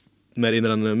litt mer inn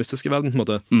i den mystiske verden, på en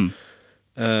måte.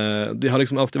 De har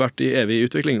liksom alltid vært i evig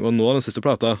utvikling, og nå den siste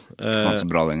plata... Faen så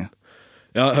bra den,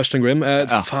 ja, Hushed and Grim,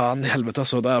 faen i helvete,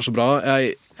 altså, det er så bra.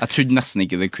 Jeg trodde nesten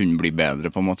ikke det kunne bli bedre,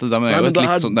 på en måte. De er jo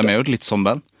et litt sånn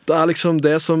band. Det er liksom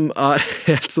det som er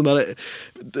helt sånn der,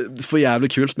 for jævlig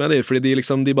kult med dem, fordi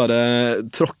de bare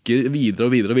tråkker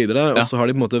videre og videre og videre, og så har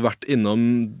de på en måte vært innom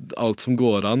alt som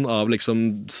går an av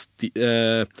liksom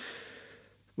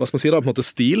hva skal man si da, på en måte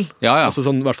stil. Altså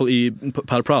sånn, i hvert fall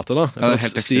per plate da.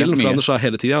 Stilen forandrer seg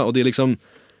hele tiden, og de liksom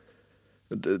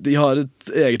de har et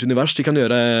eget univers. De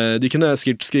kunne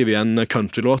skrive i en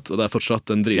country-låt, og det er fortsatt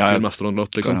en dritkul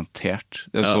Mastodon-låt liksom. Garantert.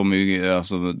 Det er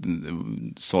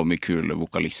så mye kule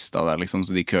vokalister der liksom,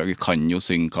 så de kan jo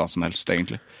synge hva som helst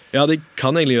egentlig. Ja, de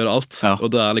kan egentlig gjøre alt,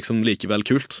 og det er liksom likevel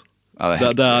kult.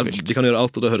 Ja, de kan gjøre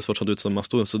alt, og det høres fortsatt ut som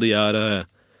Mastodon, så de er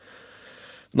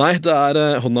nei, det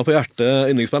er hånda på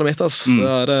hjertet yndlingsbandet mitt, ass.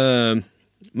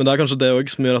 Men det er kanskje det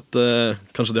også som gjør at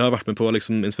kanskje de har vært med på å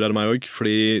liksom inspirere meg også,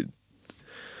 fordi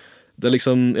Det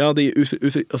liksom, ja, de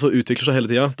utvikler seg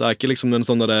hele tiden. Det ikke liksom en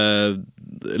sånn der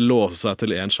låse seg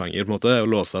til en sjanger, på en måte,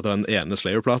 og låse seg til den ene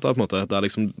Slayer-plata, på en måte. Det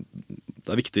liksom,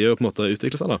 det viktig å på en måte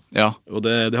utvikle seg, da. Ja. Og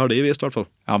det har de vist, i hvert fall.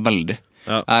 Ja, veldig.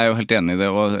 Ja. Jeg jo helt enig i det,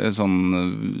 og sånn,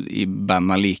 i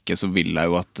band jeg liker, så vil jeg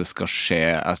jo at det skal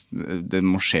skje, det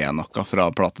må skje noe fra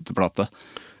plate til plate.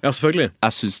 Ja, selvfølgelig.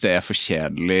 Jeg synes det for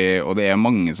kjedelig, og det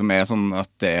mange som sånn at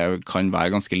det kan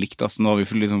være ganske likt. Altså, nå har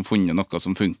vi liksom funnet noe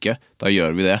som funker, da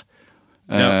gjør vi det.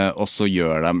 Ja. Og så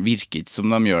virker ikke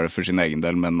som de gjør det for sin egen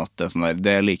del, men at det sånn der,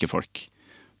 det liker folk.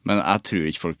 Men jeg tror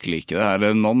ikke folk liker det.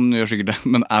 Eller noen gjør sikkert det,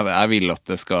 men jeg vil at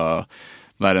det skal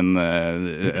være en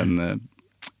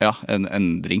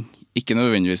endring. Ikke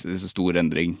nødvendigvis en stor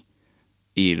endring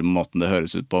i måten det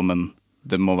høres ut på, men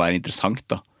det må være interessant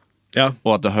da. Ja.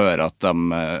 Og at det hører at de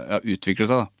utvikler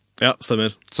seg da. Ja,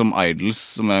 stemmer. Som Idols,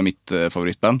 som mitt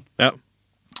favorittband. Ja.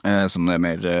 Som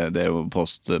det jo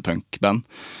post-punk-band.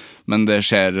 Men det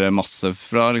skjer masse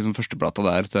fra liksom førsteplata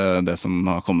der til det som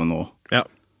har kommet nå. Ja.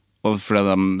 Og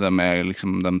fordi de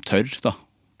liksom, de tør da.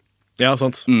 Ja,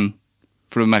 sant.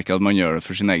 For du merker at man gjør det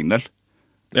for sin egen del.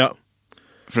 Ja.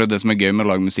 For det som gøy med å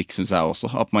lage musikk, synes jeg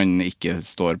også, at man ikke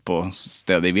står på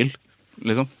stedet de vil,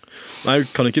 liksom. Nei,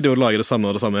 kan ikke de lage det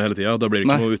samme hele tiden, da blir det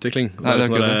ikke noe utvikling. Nei, det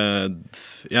sånn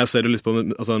jeg ser det litt på,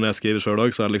 altså når jeg skriver selv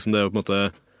også, så det liksom det jo på en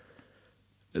måte,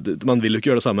 man vil jo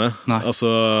ikke gjøre det samme. Nei. Altså,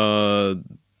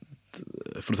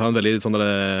 for å ta en veldig sånn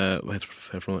der, hva heter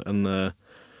det for noe, en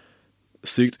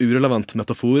sykt urelevant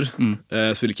metafor,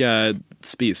 så vil ikke jeg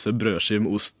spise brødskive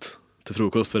med ost til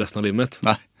frokost for resten av livet mitt.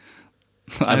 Nei.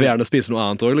 Jeg vil gjerne spise noe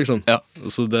annet også, liksom. Ja.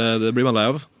 Så det blir man lei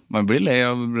av. Man blir lei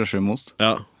av brødskive med ost.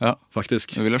 Ja,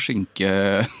 faktisk. Jeg vil ha skinke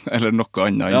eller noe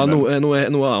annet. Ja,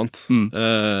 noe annet.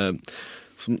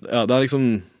 Det liksom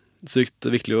sykt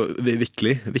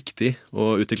viktig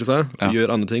å utvikle seg,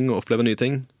 gjøre andre ting og oppleve nye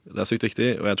ting. Det sykt viktig,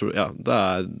 og jeg tror,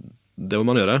 det må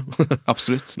man gjøre.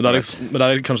 Absolutt. Men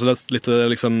det kanskje litt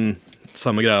liksom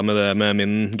samme greia med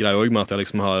min greie også, med at jeg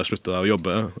liksom har sluttet å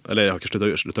jobbe, eller jeg har ikke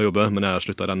sluttet å jobbe, men jeg har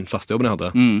sluttet den faste jobben jeg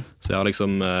hadde. Så jeg har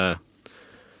liksom,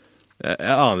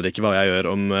 jeg aner ikke hva jeg gjør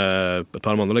om et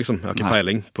par måneder liksom. Jeg har ikke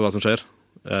peiling på hva som skjer.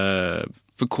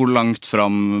 For hvor langt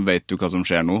fram vet du hva som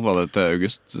skjer nå? Var det til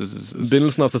august?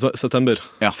 Begynnelsen av september.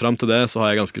 Ja. Frem til det så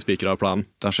har jeg ganske spikret av planen.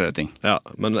 Da skjer det ting. Ja,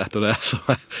 men etter det så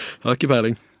har jeg ikke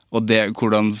peiling. Og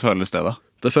hvordan føles det da?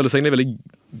 Det føles egentlig veldig,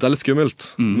 det litt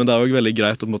skummelt, men det også veldig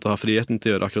greit å måtte ha friheten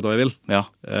til å gjøre akkurat hva jeg vil. Ja.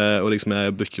 Og liksom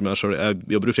jeg bruker meg selv, jeg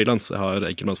jobber jo freelance, jeg har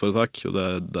enkeltmannsforetak, og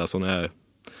det sånn det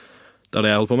det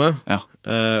jeg holder på med. Ja.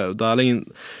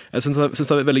 Jeg synes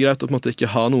det veldig greit å på en måte ikke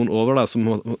ha noen over deg, som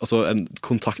altså en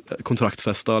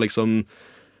kontraktfesta, liksom,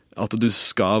 at du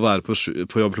skal være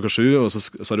på jobb klokka 7, og så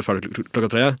er du ferdig klokka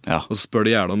 3, og så spør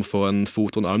de gjerne om å få en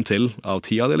fot og en arm til av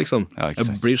tida di, liksom. Ja,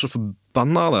 jeg blir så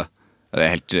forbanna av det. Det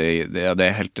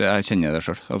er helt, jeg kjenner det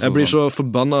selv. Altså, jeg blir så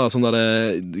forbannet sånn der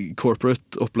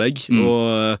corporate opplegg,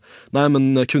 og nei,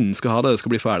 men kunden skal ha det, det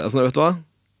skal bli ferdig. Altså, vet du hva?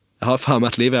 Jeg har faen meg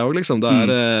et liv, jeg også, liksom. Det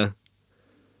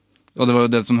Og det var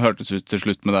jo det som hørtes ut til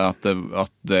slutt med deg,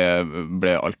 at det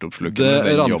ble altoppslukende,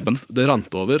 den jobben. Det rant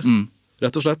over,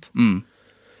 rett og slett.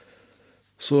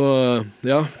 Så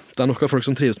ja, det noe av folk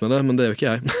som trives med det, men det jo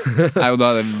ikke jeg. Nei, og da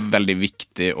det veldig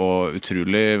viktig og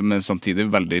utrolig, men samtidig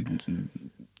veldig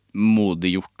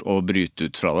modig gjort å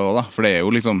bryte ut fra det også, da. For det jo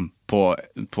liksom, på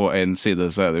en side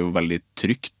så det jo veldig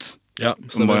trygt. Ja,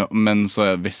 men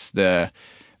så hvis det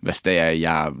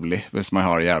jævlig, hvis man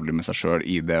har det jævlig med seg selv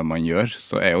i det man gjør,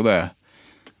 så jo det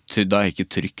da ikke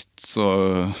trygt,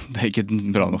 så det ikke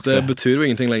bra nok. Det betyr jo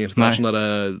ingenting lenger. Det sånn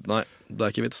der, nei,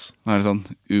 det ikke vits. Det sånn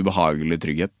ubehagelig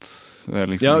trygghet.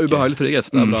 Liksom ja, ubehagelig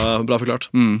trygghet. Det bra forklart.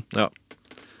 Ja.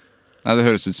 Nei, det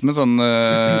høres ut som en sånn,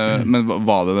 men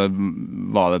var det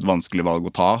et vanskelig valg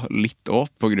å ta litt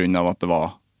også, på grunn av at det var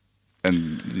en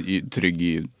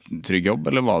trygg jobb,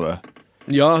 eller var det?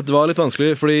 Ja, det var litt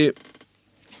vanskelig, fordi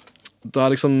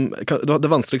det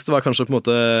vanskeligste var kanskje på en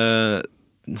måte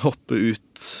hoppe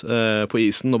ut på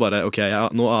isen og bare, ok,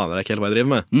 nå aner jeg ikke helt hva jeg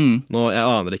driver med. Jeg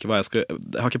aner ikke hva jeg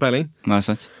har ikke peiling. Nei,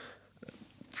 sant.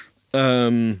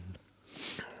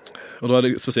 Og det var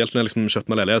spesielt når jeg liksom kjøpte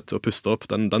meg leilighet og pustet opp,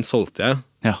 den solgte jeg.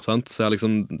 Ja. Sant? Så jeg har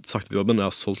liksom sagt på jobben, jeg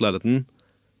har solgt leiligheten.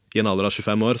 I en alder av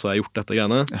 25 år så har jeg gjort dette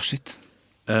greiene. Ja, shit.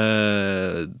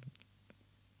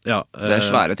 Ja. Det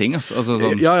svære ting, altså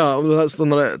sånn. Ja.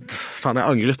 Sånn faen, jeg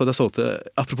angrer litt på at jeg solgte,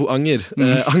 apropos anger,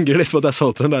 angrer litt på at jeg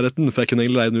solgte den leiligheten, for jeg kunne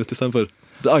egentlig leie den ut i stedet for.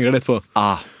 Det angrer jeg litt på.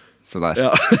 Så der. Ja,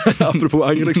 apropos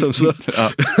anger, liksom. Så. Ja.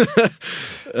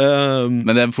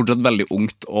 Men det fortsatt veldig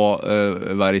ungt å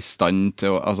være i stand til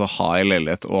å ha en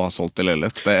leilighet og ha solgt en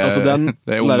leilighet. Den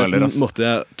leiligheten måtte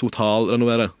jeg total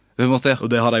renovere. Du måtte, ja. Og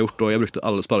det hadde jeg gjort, og jeg brukte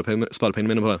alle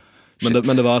sparepengene mine på det.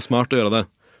 Men det var smart å gjøre det.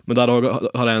 Men der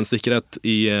har jeg en sikkerhet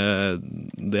i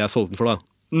det jeg solgte den for da.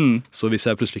 Så hvis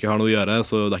jeg plutselig ikke har noe å gjøre,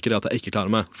 så det er ikke det at jeg ikke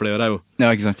klarer meg, for det gjør jeg jo. Ja,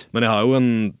 ikke sant. Men jeg har jo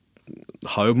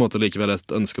på en måte likevel et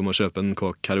ønske om å kjøpe en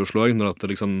kåk her i Oslo også, når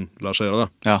det liksom lar seg gjøre da.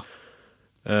 Ja.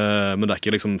 Men det er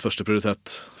ikke liksom første prioritet.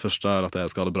 Første er at jeg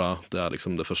skal ha det bra. Det er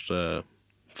liksom det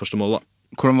første målet da.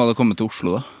 Hvordan var det å komme til Oslo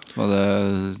da?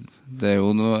 Det er jo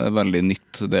noe veldig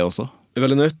nytt det også.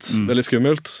 Veldig nytt, veldig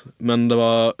skummelt, men det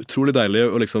var utrolig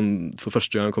deilig å liksom for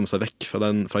første gang komme seg vekk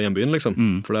fra hjembyen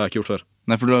liksom, for det har jeg ikke gjort før.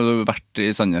 Nei, for du har jo vært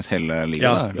i Sandnes hele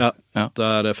livet der. Ja. Det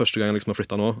er første gang jeg liksom har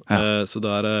flyttet nå, så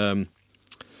det er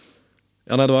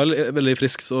det var veldig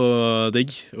friskt og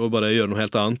digg å bare gjøre noe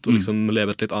helt annet og liksom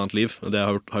leve et litt annet liv enn det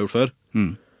jeg har gjort før.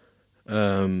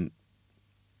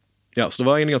 Så det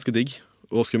var egentlig ganske digg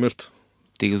og skummelt.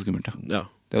 Digg og skummelt, ja.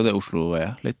 Det er jo det Oslo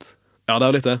er litt. Ja, det er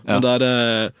jo litt det,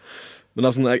 men det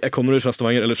er sånn, jeg kommer ut fra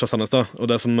Stavanger, eller fra Sandnes da, og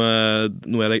det som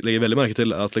noe jeg legger veldig merke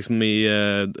til, er at liksom i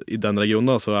den regionen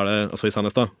da, så er det, altså i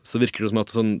Sandnes da, så virker det som at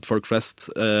sånn folk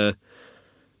flest,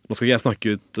 nå skal ikke jeg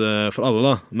snakke ut for alle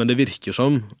da, men det virker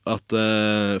som at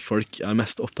folk er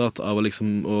mest opptatt av å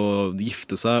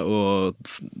gifte seg og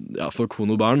få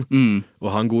kone og barn, og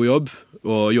ha en god jobb,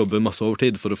 og jobbe masse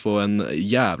overtid for å få en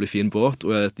jævlig fin båt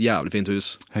og et jævlig fint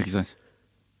hus. Ikke sant?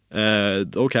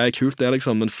 Ok, kult det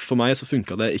liksom, men for meg så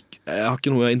funket det ikke. Jeg har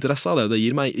ikke noe interesse av det. Det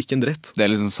gir meg ikke en dritt. Det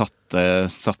er liksom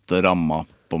satte rammer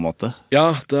på en måte.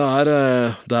 Ja, det er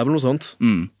vel noe sånt.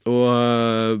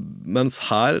 Og mens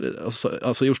her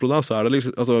altså i Oslo da, så er det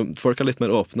liksom, altså, folk er litt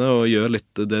mer åpne og gjør litt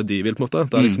det de vil på en måte.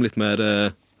 Det er liksom litt mer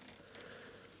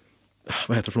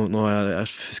hva heter det for noe? Nå,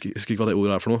 jeg husker ikke hva det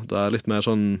ordet er for noe. Det er litt mer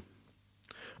sånn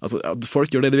altså,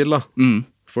 folk gjør det de vil da.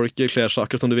 Folk kler seg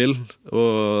akkurat som de vil.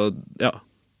 Og ja,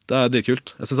 det er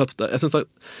dritkult. Jeg synes at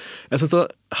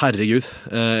herregud,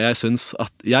 jeg synes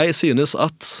at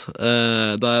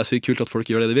det er sykt kult at folk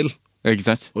gjør det de vil. Ikke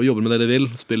sant? Og jobber med det de vil,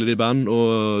 spiller i band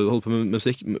og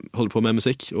holder på med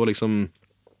musikk og liksom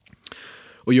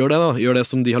og gjør det da, gjør det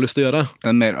som de har lyst til å gjøre. Det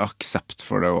er mer aksept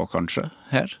for det også kanskje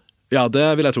her? Ja, det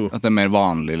vil jeg tro. At det er mer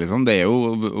vanlig liksom. Det er jo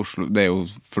Oslo, det er jo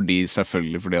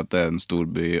selvfølgelig fordi at det er en stor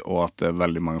by og at det er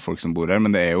veldig mange folk som bor her,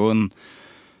 men det er jo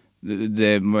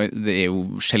det er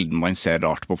jo sjelden man ser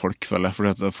rart på folk, føler jeg,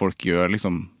 fordi at folk gjør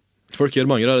liksom folk gjør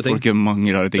mange rare ting. Folk gjør mange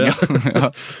rare ting, ja.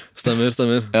 Stemmer.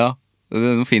 Ja, det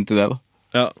er noe fint i det da.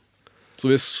 Ja,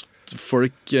 så hvis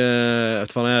folk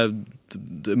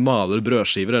maler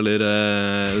brødskiver eller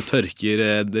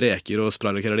tørker reker og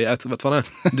spraylakerer de, vet hva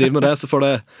jeg driver med det, så får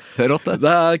det det er rått det.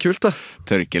 Det er kult det.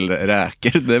 Tørker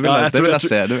reker, det vil jeg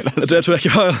se. Jeg tror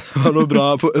ikke var noe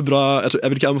bra jeg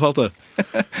vil ikke anbefale det.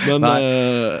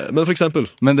 Men for eksempel.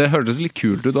 Men det hørtes litt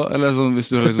kult ut da, eller sånn,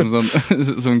 hvis du har liksom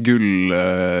sånn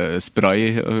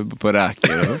gullspray på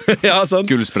reker. Ja,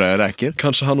 sant. Gullspray og reker.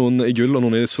 Kanskje ha noen i gull og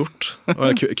noen i sort.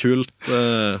 Og kult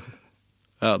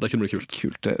ja, det kunne bli kult.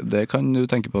 Kult, det kan du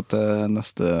tenke på til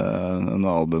neste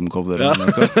albumcover. Ja,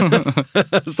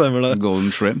 stemmer det. Golden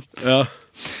Shrimp. Ja.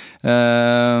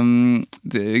 Nå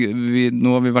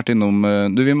har vi vært innom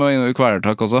vi må innom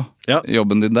Kvelertak også. Ja.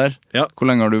 Jobben din der. Ja. Hvor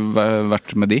lenge har du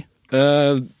vært med de?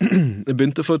 Jeg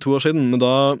begynte for 2 år siden, men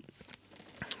da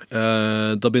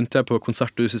begynte jeg på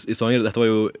konserthus i Stavanger. Dette var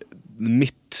jo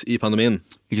midt i pandemien.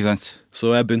 Ikke sant?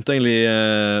 Så jeg begynte egentlig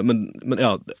men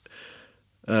ja,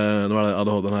 nå er det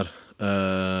ADHD-en her.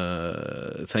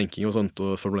 Tenking og sånt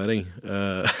og formulering.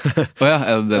 Ja,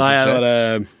 er det det som skjer?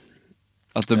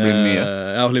 At det blir mye?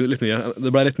 Ja, litt mye.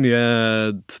 Det ble litt mye.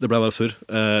 Det ble bare surr.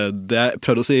 Det jeg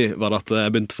prøvde å si var at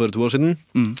jeg begynte for 2 år siden.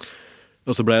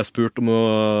 Og så ble jeg spurt om å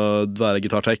være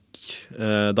gitartech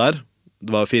der.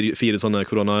 Det var 4 sånne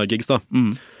korona-gigs da.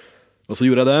 Og så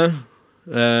gjorde jeg det.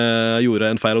 Jeg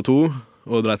gjorde en feil og 2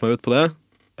 og dreit meg ut på det.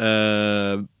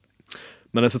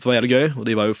 Men jeg synes det var jævlig gøy, og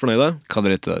de var jo fornøyde. Hva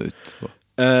dreit du deg ut på?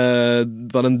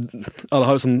 Alle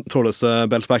har jo sånn trådløse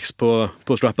beltbacks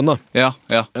på strappen da. Ja.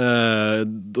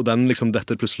 Og den liksom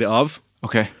detter plutselig av.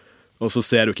 Ok. Og så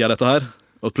ser jo ikke jeg dette her.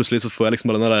 Og plutselig så får jeg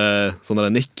liksom bare sånn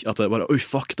der nikk, at jeg bare, oi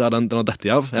fuck, den har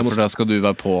dettet av. For da skal du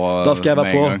være på da skal jeg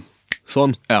være på. Gang.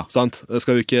 Sånn, ja. Sant? Jeg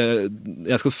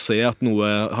skal se at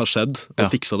noe har skjedd,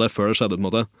 og fikse det før det skjedde på en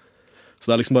måte. Så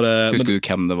det er liksom bare Husker du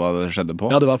hvem det var det skjedde på?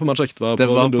 Ja, det var på Magic. Det var på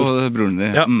broren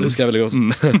din. Ja, det husker jeg veldig godt.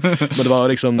 Men det var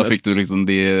liksom da fikk du liksom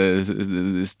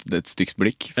et stygt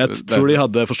blikk. Jeg tror de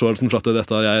hadde forståelsen for at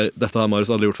dette har Marius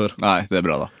aldri gjort før. Nei, det er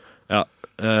bra da.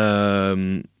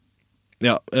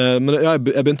 Ja, men jeg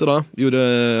begynte da. Gjorde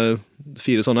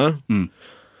 4 sånne.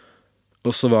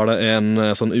 Og så var det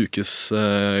en sånn ukes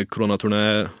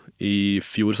koronaturné i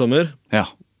fjor sommer. Ja.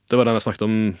 Det var den jeg snakket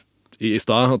om i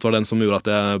sted, at det var den som gjorde at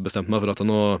jeg bestemte meg for at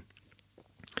nå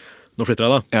flytter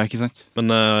jeg da. Ja, ikke sant? Men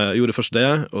jeg gjorde først det,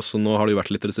 og så nå har det jo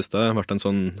vært litt i det siste. Det har vært en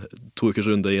sånn 2 ukers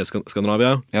runde i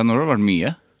Skandinavia. Ja, nå har det vært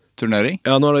mye turnering.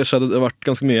 Ja, nå har det vært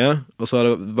ganske mye, og så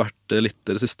har det vært litt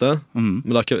i det siste. Men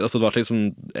det har vært liksom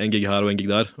 1 gig her og 1 gig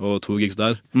der, og 2 gigs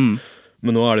der.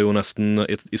 Men nå er det jo nesten,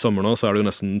 i sommer nå, så er det jo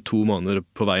nesten 2 måneder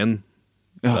på veien.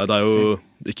 Ja, det er jo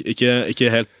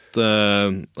ikke helt,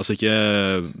 altså ikke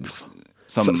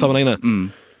sammenhengende.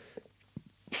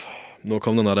 Nå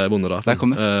kom den der bonderaten. Der kom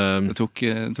det. Det tok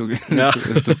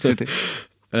sin tid.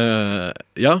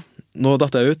 Ja, nå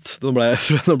datt jeg ut. Nå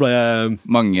ble jeg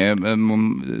mange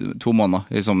 2 måneder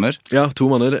i sommer. Ja, 2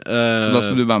 måneder. Så da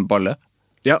skal du være med på alle?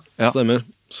 Ja, stemmer.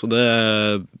 Så det,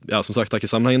 ja, som sagt, det er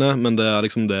ikke sammenhengende, men det er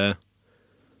liksom det.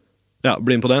 Ja,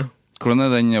 bli med på det. Hvordan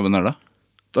er den jobben her da?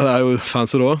 Det er jo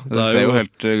fancy rå. Det ser jo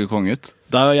helt konge ut.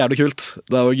 Det er jo jævlig kult.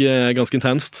 Det er jo ganske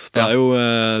intenst. Det er jo,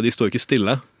 de står jo ikke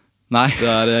stille. Nei. Det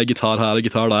er gitar her og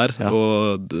gitar der,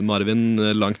 og Marvin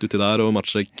langt uti der, og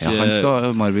Matsjek...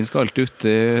 Ja, Marvin skal alltid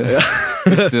uti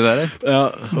der.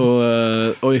 Ja, og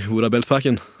oi, hvor er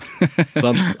beltpacken?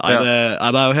 Sant? Nei,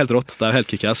 det er jo helt rått. Det er jo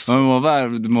helt kick-ass.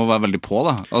 Men du må være veldig på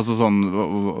da. Altså sånn,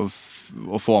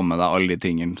 å få med deg alle de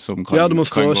tingene som kan gå galt. Ja, du må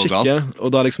stå og kikke,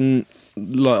 og det er liksom...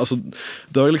 Altså,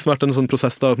 det har liksom vært en sånn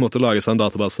prosess da, å på en måte lage seg en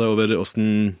database over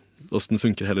hvordan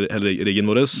funker hele riggen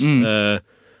vår.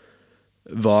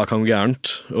 Hva kan gå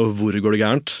gærent, og hvor går det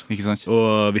gærent, ikke sant?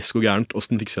 Og hvis det går gærent,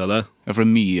 hvordan fikser jeg det? Ja, for det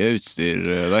er mye utstyr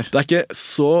der. Det er ikke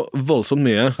så voldsomt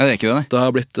mye. Nei, det er ikke det, nei. Det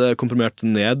har blitt komprimert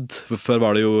ned. For før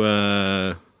var det jo,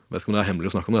 jeg vet ikke om det er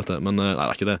hemmelig å snakke om dette, men nei, det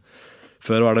er ikke det.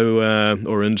 Før var det jo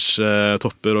orange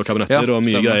topper og kabinetter og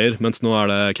mye greier, mens nå er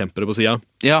det campere på siden.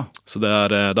 Ja. Så det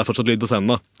er fortsatt lyd på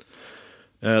scenen da.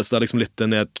 Så det er liksom litt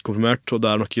nedkomprimert, og det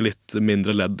er nok litt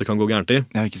mindre ledd det kan gå gærent i.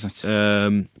 Ja, ikke sant.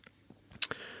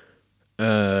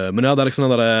 Men ja, det er liksom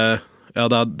den der, ja,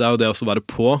 det er jo det å være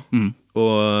på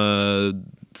og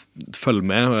følge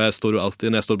med, og jeg står jo alltid,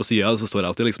 når jeg står på siden, så står jeg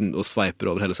alltid liksom og sveiper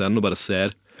over hele scenen og bare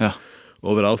ser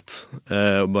overalt,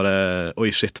 og bare, oi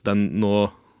shit, nå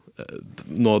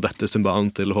detter cymbalen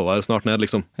til Håvard snart ned,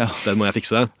 liksom. Den må jeg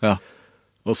fikse.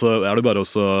 Og så er det bare å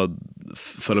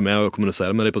følge med og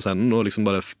kommunisere med dem på scenen, og liksom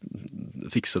bare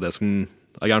fikse det som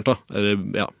er gærent da.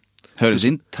 Ja. Høres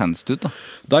intenst ut da.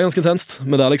 Det er ganske intenst,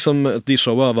 men det er liksom, de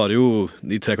showene var jo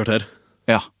i 3 kvarter.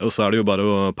 Ja. Og så er det jo bare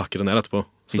å pakke det ned etterpå.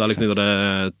 Så det er liksom de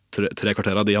 3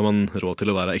 kvarterene, de har man råd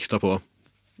til å være ekstra på.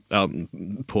 Ja,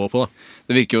 på da.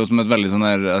 Det virker jo som et veldig sånn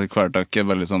her hverdag,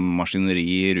 veldig sånn maskineri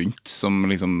rundt, som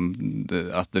liksom,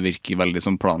 at det virker veldig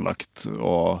sånn planlagt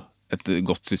og et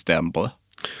godt system på det.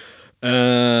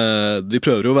 De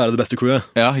prøver jo å være det beste crewet.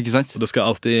 Ja, ikke sant? Og det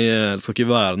skal ikke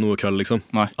være noe krøll, liksom.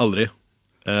 Nei. Aldri.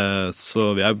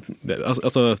 Så vi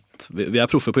er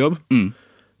proffe på jobb,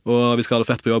 og vi skal ha det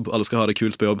fett på jobb. Alle skal ha det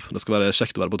kult på jobb. Det skal være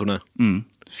kjekt å være på turné.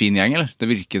 Fin gjeng, eller? Det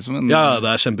virker som en... Ja,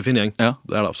 det er kjempefin gjeng. Ja.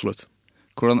 Det er det absolutt.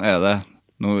 Hvordan er det?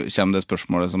 Nå kommer det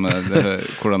spørsmålet som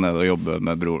hvordan er det å jobbe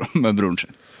med broren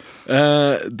sin?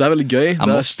 Det er veldig gøy.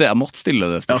 Jeg måtte stille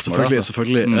det spørsmålet. Ja,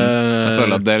 selvfølgelig. Jeg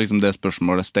føler at det er liksom det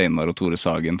spørsmålet Steinar og Tore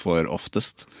Sagen får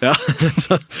oftest. Ja,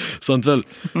 sant vel.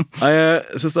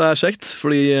 Jeg synes det er kjekt,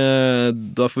 fordi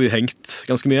da får vi hengt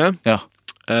ganske mye. Ja.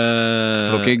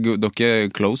 Dere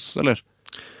er close, eller?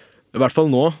 I hvert fall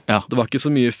nå. Ja. Det var ikke så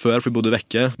mye før, for vi bodde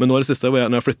vekke. Men nå i det siste,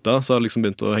 når jeg flyttet, så har jeg liksom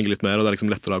begynt å henge litt mer, og det er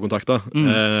liksom lettere å ha kontakt da.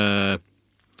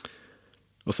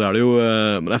 Og så er det jo,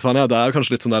 men det er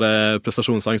kanskje litt sånn der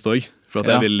prestasjonsangst også, for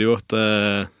at jeg vil jo at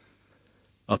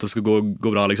det skal gå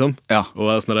bra, liksom. Ja.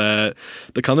 Og sånn der,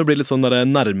 det kan jo bli litt sånn der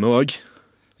nærme også.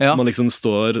 Ja. Man liksom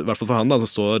står, i hvert fall for han da, som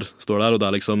står der, og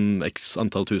det er liksom x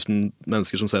antall tusen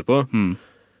mennesker som ser på.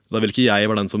 Da vil ikke jeg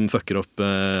være den som fucker opp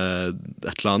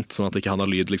et eller annet, sånn at ikke han har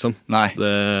lyd, liksom. Nei.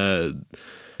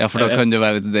 Ja, for da kan det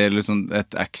være liksom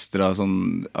et ekstra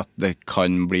sånn, at det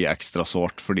kan bli ekstra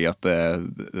sårt fordi at det er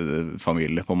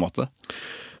familie på en måte.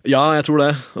 Ja, jeg tror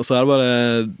det. Og så er det bare,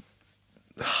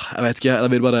 jeg vet ikke,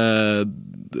 jeg vil bare,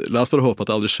 la oss bare håpe at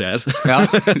det aldri skjer.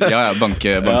 Ja, bank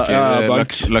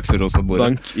lakserosa bordet.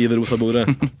 Bank i det rosa bordet.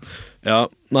 Ja,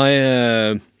 nei,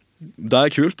 det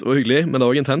er kult og hyggelig, men det er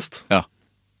også intenst. Ja.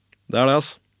 Det er det,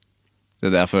 altså. Det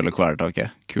er det jeg føler hverdagen.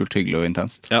 Kult, hyggelig og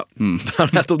intenst. Ja, det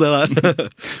er nettopp det der.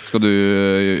 Skal du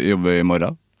jobbe i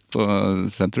morgen på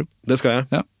sentrum? Det skal jeg.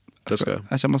 Ja,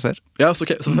 jeg kommer og ser. Ja, så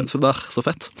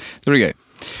fett. Det blir gøy.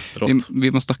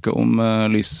 Vi må snakke om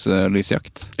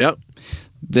lysjakt. Ja.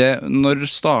 Når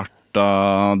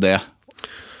startet det?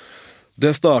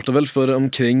 Det startet vel for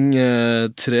omkring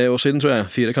 3 år siden, tror jeg.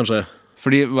 4 kanskje.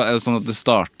 Fordi, er det sånn at det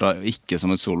startet ikke som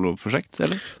et soloprosjekt,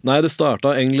 eller? Nei, det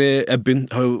startet egentlig,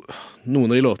 har jo, noen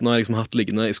av de låtene har jeg liksom hatt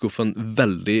liggende i skuffen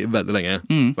veldig, veldig lenge.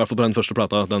 I hvert fall på den første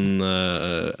plata, den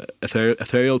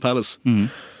Ethereal Palace.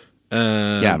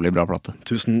 Jævlig bra plate.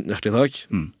 Tusen hjertelig takk.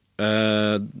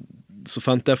 Så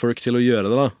fant jeg folk til å gjøre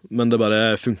det da, men det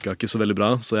bare funket ikke så veldig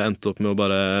bra, så jeg endte opp med å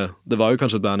bare, det var jo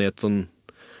kanskje et band i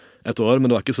et år, men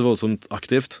det var ikke så voldsomt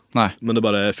aktivt. Nei. Men det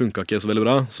bare funket ikke så veldig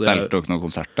bra. Spilte dere noen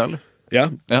konserter, eller? Ja.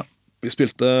 Vi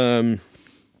spilte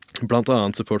blant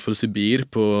annet Support for Sibir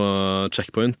på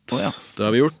Checkpoint. Det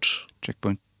har vi gjort.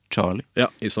 Checkpoint Charlie. Ja,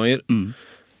 i Stavanger.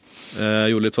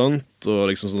 Gjorde litt sånt, og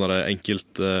liksom sånn der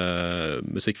enkelt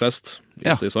musikkfest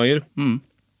i Stavanger.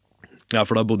 Ja,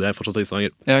 for da bodde jeg fortsatt i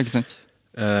Stavanger. Ja, ikke sant?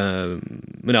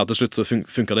 Men ja, til slutt så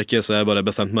funket det ikke, så jeg bare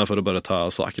bestemte meg for å bare ta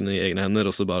saken i egne hender,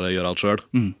 og så bare gjøre alt selv.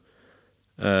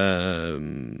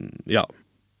 Ja.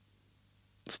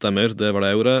 Stemmer, det var det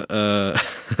jeg gjorde.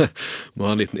 Må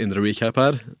ha en liten indre recap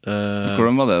her.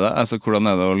 Hvordan var det da? Altså, hvordan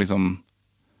er det å liksom...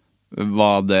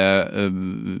 Var det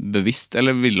bevisst,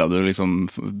 eller ville du liksom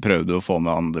prøvde å få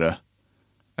med andre?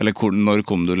 Eller når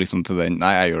kom du liksom til den?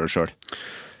 Nei, jeg gjør det selv.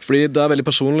 Fordi det er veldig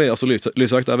personlig. Altså,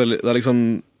 Lysvakt det er liksom...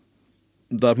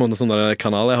 Det er på en måte en sånn der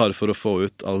kanal jeg har for å få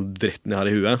ut all dritten jeg har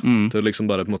i huet. Til å liksom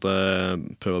bare på en måte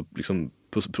prøve å liksom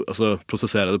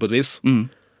prosessere det på et vis.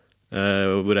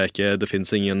 Hvor det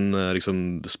finnes ingen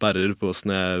liksom, sperrer på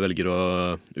hvordan jeg velger å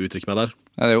uttrykke meg der.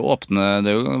 Ja, det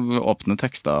er jo åpne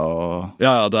tekster og...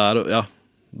 Ja, det er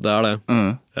det.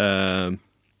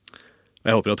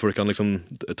 Jeg håper at folk kan liksom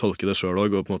tolke det selv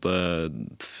også, og på en måte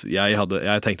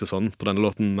jeg tenkte sånn på denne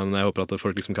låten, men jeg håper at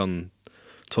folk liksom kan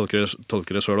tolke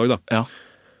det selv også da. Ja.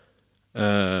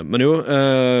 Men jo,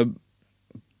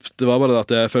 det var bare det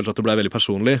at jeg følte at det ble veldig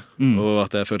personlig, og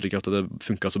at jeg følte ikke at det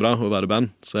funket så bra å være band,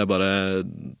 så jeg bare,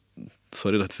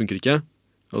 sorry, dette funker ikke,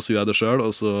 og så gjorde jeg det selv,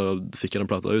 og så fikk jeg den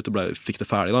plata ut, og fikk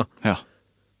det ferdig da. Ja.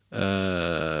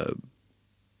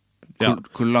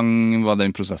 Hvor lang var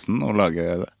den prosessen å lage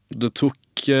det? Det tok,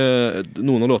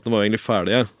 noen av låtene var egentlig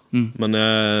ferdige, men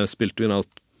jeg spilte inn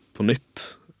alt på nytt.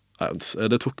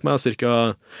 Det tok meg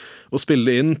cirka å spille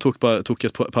det inn tok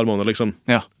et par måneder liksom.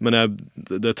 Ja. Men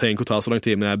det trenger ikke å ta så lang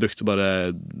tid, men jeg brukte bare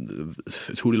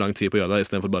utrolig lang tid på å gjøre det, i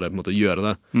stedet for bare på en måte gjøre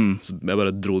det. Så jeg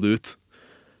bare dro det ut.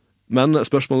 Men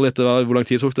spørsmålet litt var hvor lang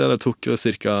tid tok det? Det tok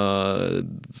cirka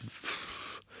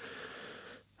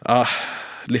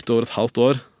litt over et halvt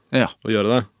år å gjøre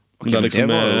det. Okay, det liksom,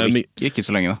 var jo ikke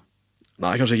så lenge da.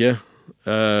 Nei, kanskje ikke.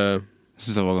 Jeg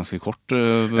synes det var ganske kort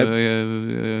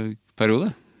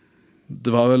periode.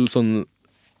 Det var vel sånn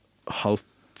halvt,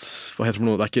 hva heter det for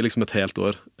noe? Det er ikke liksom et helt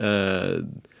år.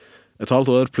 Et halvt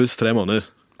år pluss 3 måneder.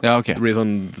 Ja, ok. Det blir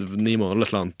sånn 9 måneder eller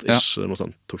et eller annet, noe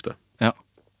sånt tok det. Ja.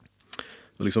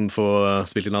 Og liksom få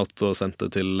spilt inn alt og sendt det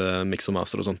til mix og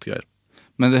master og sånt greier.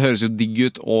 Men det høres jo digg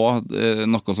ut, og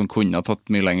noe som kunne ha tatt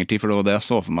mye lengre tid, for det var det jeg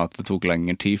så for meg at det tok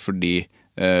lengre tid, fordi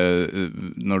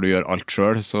når du gjør alt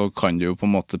selv, så kan du jo på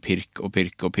en måte pirke og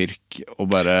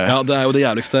bare... Ja, det er jo det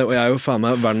jævligste, og jeg er jo faen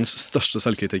meg verdens største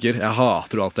selvkritiker. Jeg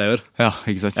hater jo alt jeg gjør. Ja,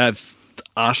 ikke sant? Jeg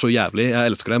er så jævlig,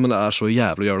 jeg elsker det, men det er så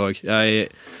jævlig å gjøre det også. Jeg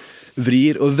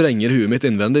vrir og vrenger huet mitt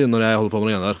innvendig når jeg holder på med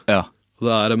noe igjen der. Ja.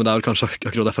 Men det er vel kanskje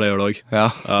akkurat derfor jeg gjør det også. Ja,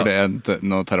 for det er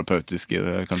noe terapeutisk i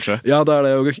det, kanskje? Ja, det er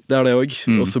det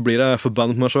også. Og så blir jeg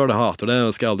forbannet på meg selv, jeg hater det,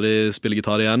 og skal aldri spille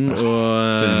gitar igjen.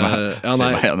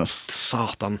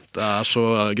 Satan, det er så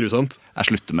grusomt. Jeg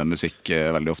slutter med musikk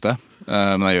veldig ofte,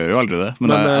 men jeg gjør jo aldri det.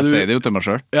 Men jeg sier det jo til meg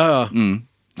selv. Ja.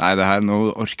 Nei, nå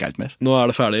orker jeg ikke mer. Nå er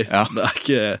det ferdig. Ja. Det er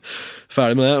ikke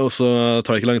ferdig med det, og så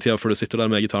tar det ikke lang tid før du sitter der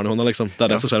med gitaren i hånda, liksom. Det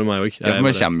er det som skjer med meg også. Ja, for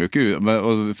man kommer jo ikke ut,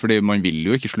 fordi man vil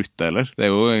jo ikke slutte heller. Det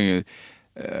er jo,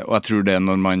 og jeg tror det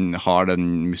når man har den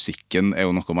musikken, er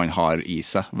jo noe man har i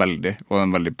seg veldig, og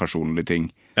en veldig personlig ting,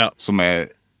 som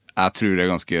jeg tror det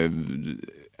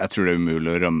er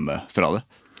umulig å rømme fra det.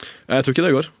 Jeg tror ikke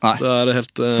det går. Nei. Det er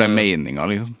helt... For det er meningen,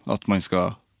 liksom, at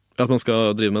man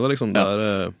skal drive med det, liksom.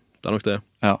 Det er nok det.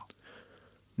 Ja.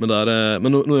 Men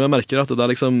noe jeg merker at det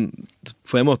er liksom,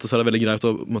 på en måte så er det veldig greit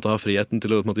å måtte ha friheten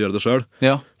til å måtte gjøre det selv.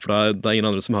 Ja. For det er ingen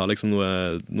andre som har liksom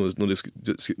noe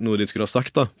de skulle ha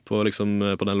sagt da, på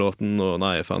den låten, og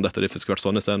nei, faen, dette riffet skulle vært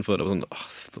sånn i stedet for, og sånn,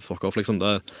 fuck off, liksom.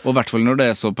 Og i hvert fall når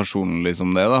det er så personlig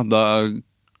som det da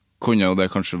kunne jo det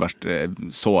kanskje vært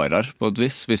sårere på et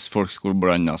vis, hvis folk skulle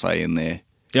blande seg inn i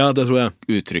det tror jeg.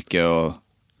 Uttrykket og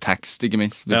tekst, ikke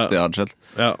minst, hvis det hadde skjedd.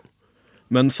 Ja.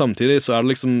 Men samtidig så er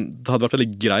det liksom, det hadde vært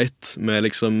veldig greit med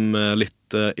liksom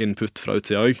litt input fra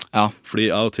utsida også. Ja. Fordi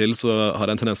av og til så har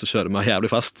jeg en tendens til å kjøre meg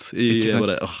jævlig fast i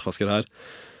bare, hva skal jeg gjøre her?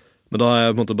 Men da har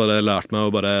jeg på en måte bare lært meg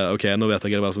å bare, ok, nå vet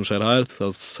jeg ikke hva som skjer her, da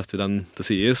setter vi den til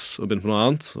sides og begynner på noe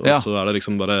annet, og så er det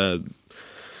liksom bare,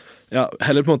 ja,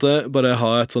 heller på en måte bare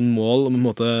ha et sånn mål om på en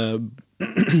måte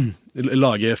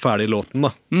lage ferdig låten da.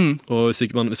 Og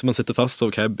hvis man sitter fast, så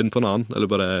ok, begynn på en annen, eller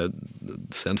bare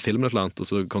se en film eller annet, og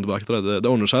så kom tilbake til det. Det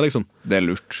ordner seg liksom. Det er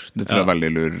lurt. Det tror jeg er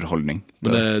veldig lur holdning.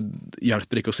 Men det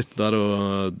hjelper ikke å sitte der og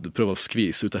prøve å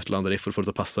skvise ut et eller annet riff for å få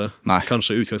det til å passe. Nei.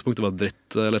 Kanskje utgangspunktet var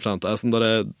dritt eller et eller annet. Sånn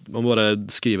man må bare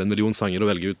skrive 1 million sanger og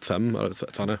velge ut 5.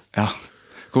 Ja.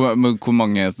 Hvor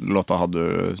mange låter hadde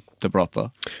du til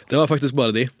plata? Det var faktisk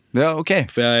bare de. Ja, ok.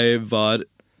 For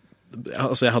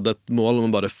jeg hadde et mål om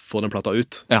å bare få den plata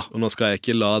ut. Og nå skal jeg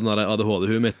ikke la den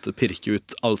ADHD-huet mitt pirke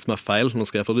ut alt som er feil. Nå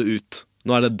skal jeg få det ut.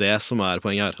 Nå er det som er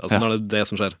poenget her. Altså, nå er det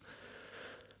som skjer.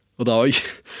 Og da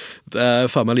det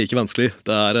er faen meg like vanskelig.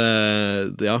 Det er,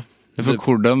 ja. For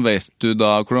hvordan vet du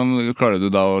da, hvordan klarer du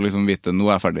da å liksom vite,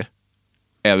 nå er jeg ferdig?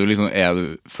 Er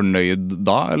du fornøyd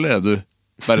da, eller er du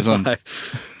bare sånn? Nei.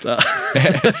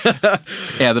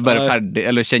 Er det bare ferdig,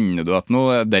 eller kjenner du at nå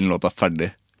er den låta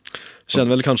ferdig?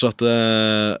 Kjenner vel kanskje at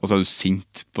og så er du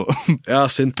sint på ja,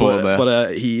 sint på det. Bare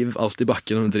hiv alt i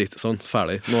bakken og drit sånn,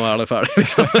 ferdig, nå er det ferdig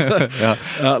liksom.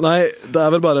 Ja, nei, det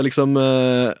er vel bare liksom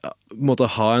måtte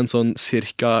ha en sånn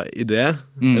cirka idé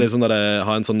eller sånn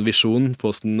ha en sånn visjon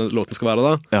på hvordan låten skal være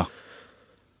da.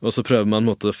 Og så prøver man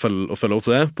å følge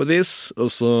opp det på et vis, og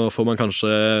så får man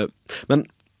kanskje, men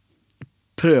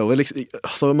prøve liksom,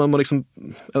 altså man må liksom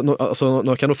nå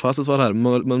har ikke jeg noe fasitsvar her,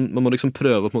 man må liksom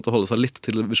prøve på en måte å holde seg litt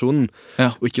til visjonen,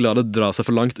 og ikke la det dra seg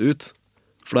for langt ut,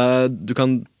 for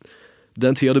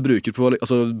den tida du bruker på,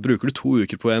 altså bruker du 2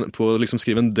 uker på å liksom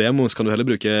skrive en demo, så kan du heller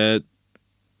bruke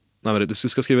hvis du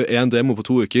skal skrive en demo på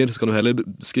 2 uker, så kan du heller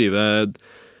skrive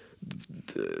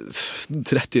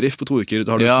 30 riff på 2 uker,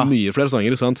 da har du mye flere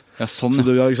sanger, sant? Ja, sånn. Så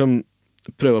du har liksom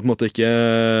prøve på en måte ikke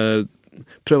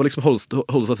prøve å liksom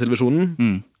holde seg til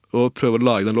visjonen og prøve å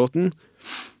lage den låten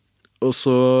og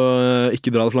så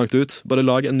ikke dra det for langt ut, bare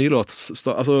lage en ny låt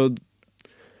altså,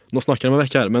 nå snakker jeg meg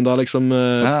vekk her men da liksom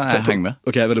jeg henger med.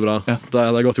 Ok, veldig bra, det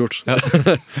er godt gjort Nei,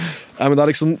 men det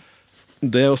er liksom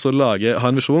det å så ha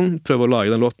en visjon, prøve å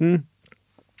lage den låten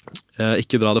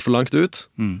ikke dra det for langt ut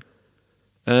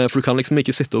for du kan liksom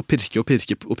ikke sitte og pirke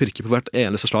på hvert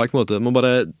eneste slag på en måte, man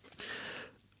bare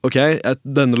ok,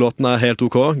 denne låten er helt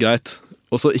ok, greit.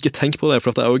 Og så ikke tenk på det, for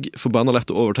det er jo forbannet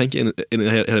lett å overtenke inn i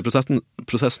hele prosessen,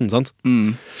 sant?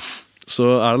 Så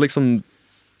er det liksom,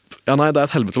 ja nei, det er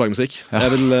et helvete å lage musikk. Jeg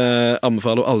vil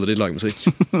anbefale å aldri lage musikk.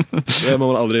 Det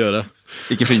må man aldri gjøre.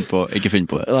 Ikke finn på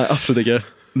det. Nei, absolutt ikke.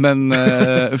 Men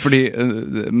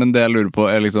det jeg lurer på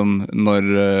er liksom, når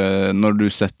du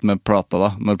setter med plata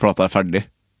da, når plata er ferdig,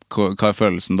 hva er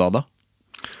følelsen da?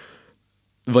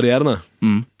 Varierende.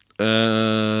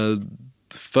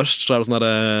 Først så er det sånn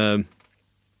der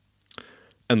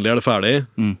endelig er det ferdig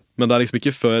men det er liksom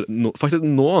ikke før faktisk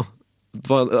nå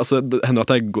altså, det hender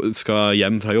at jeg skal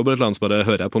hjem fra jobb eller et eller annet så bare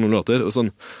hører jeg på noen låter og sånn,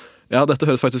 ja dette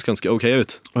høres faktisk ganske ok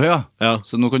ut ja.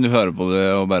 Så nå kan du høre på det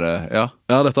og bare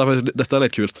dette er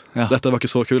litt kult dette var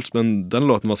ikke så kult, men den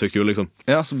låten var så kul liksom.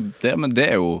 Men det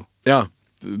er jo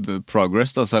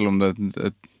progress da, selv om det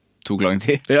tok lang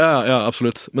tid. Ja,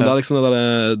 absolutt. Men det er liksom det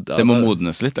der... Det må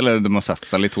modnes litt, eller det må sette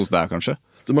seg litt hos deg, kanskje?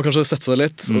 Det må kanskje sette seg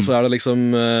litt, og så er det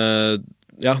liksom...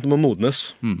 Ja, det må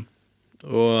modnes. Men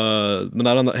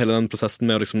det er hele den prosessen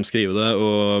med å liksom skrive det,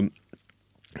 og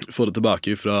få det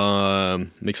tilbake fra...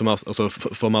 altså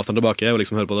få masteren tilbake, og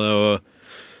liksom høre på det, og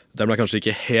det ble kanskje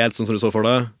ikke helt sånn som du så for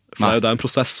deg. For det er en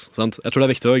prosess, sant? Jeg tror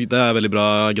det er viktig også. Det er en veldig bra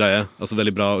greie. Altså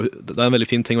veldig bra... Det er en veldig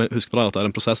fin ting å huske på da, at det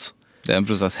er en prosess. Det er en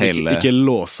prosess hele... Ikke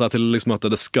låse seg til liksom at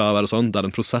det skal være sånn. Det er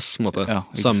en prosess på en måte.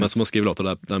 Samme som å skrive låter.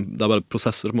 Det er bare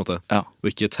prosesser på en måte. Og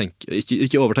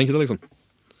ikke overtenke det liksom.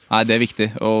 Nei, det er viktig,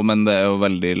 men det er jo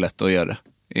veldig lett å gjøre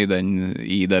i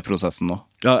det prosessen nå.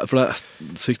 Ja, for det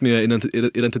er sykt mye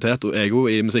identitet og ego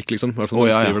i musikk liksom. I hvert fall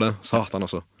når du skriver det. Satan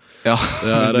også. Ja,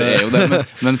 det er jo det.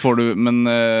 Men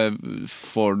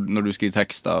når du skriver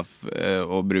tekster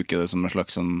og bruker det som en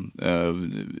slags sånn,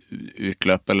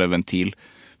 utløp eller ventil,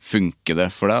 funker det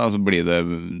for deg? Altså blir det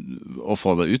å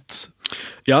få det ut?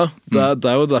 Ja, det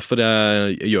er jo derfor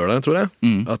jeg gjør det, tror jeg.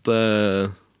 At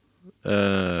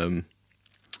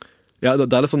ja,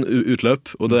 det er litt sånn utløp,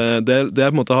 og det jeg på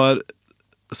en måte har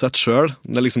sett selv,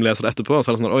 når jeg liksom leser det etterpå, så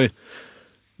er det sånn, oi,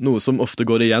 noe som ofte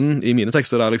går igjen i mine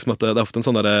tekster er liksom at det er ofte en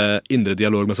sånn der indre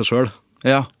dialog med seg selv.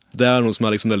 Ja. Det er noe som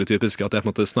er liksom veldig typisk, at jeg på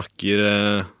en måte snakker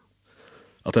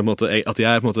at jeg på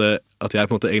en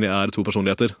måte egentlig er 2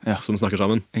 personligheter som snakker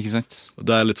sammen. Ikke sant? Og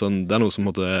det er litt sånn, det er noe som på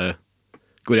en måte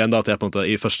går igjen da, at jeg på en måte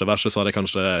i første verset så har jeg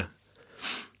kanskje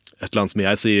eller annet som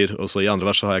jeg sier, og så i andre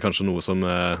vers så har jeg kanskje noe som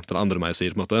den andre meg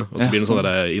sier, på en måte. Og så blir det en sånn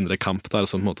der indre kamp der,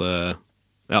 som på en måte,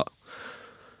 ja.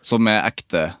 Som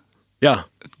ekte? Ja.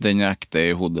 Den ekte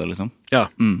i hodet, liksom?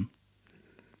 Ja.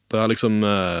 Det liksom,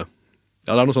 ja,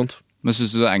 det noe sånt. Men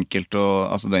synes du det enkelt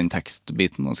altså den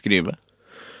tekstbiten å skrive?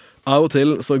 Av og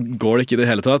til så går det ikke i det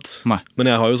hele tatt. Nei. Men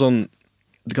jeg har jo sånn,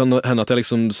 det kan hende at jeg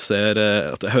liksom ser,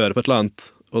 at jeg hører på et eller annet,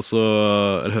 og så,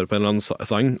 eller hører på en eller annen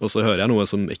sang, og så hører jeg noe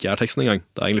som ikke teksten engang.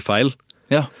 Det egentlig feil.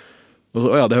 Ja. Og så,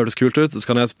 ja, det hørtes kult ut, så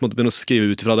kan jeg på en måte begynne å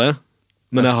skrive ut ifra det.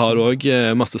 Men jeg har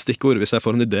også masse stikkord. Hvis jeg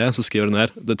får en idé, så skriver jeg det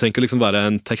ned. Det trenger ikke liksom være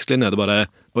en tekstlinje, det bare,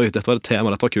 oi, dette var et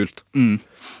tema, dette var kult.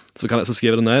 Så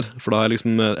skriver jeg det ned, for da har jeg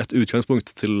liksom et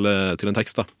utgangspunkt til en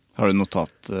tekst da. Har du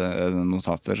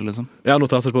notater, liksom? Ja,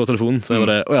 notater på telefonen, så jeg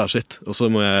bare, åja, shit, og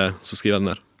så skriver jeg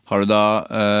den der. Har du da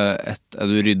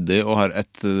er du ryddig og har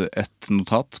et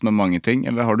notat med mange ting,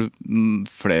 eller har du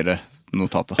flere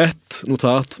notater? Et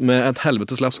notat med et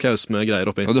helvetes lapskaus med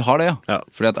greier oppi. Og du har det, ja? Ja.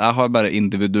 Fordi at jeg har bare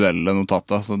individuelle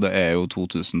notater, så det jo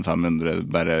 2500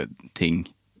 bare ting,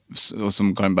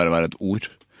 som kan bare være et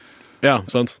ord. Ja,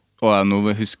 sant. Og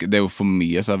det jo for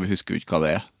mye, så jeg husker jo ikke hva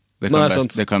det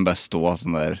Det kan bare stå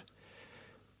sånn der.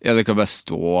 Ja, det kan bare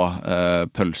stå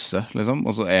pølse, liksom.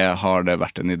 Og så har det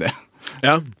vært en idé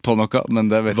på noe, men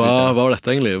det vet jeg ikke. Hva var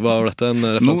dette egentlig? Hva var dette en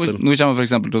referanse til? Nå kommer jeg for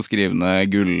eksempel til å skrive ned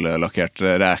gull-lakkerte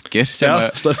reker.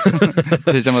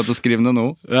 Det kommer jeg til å skrive ned nå.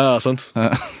 Ja, sant.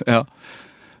 Ja.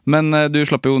 Men du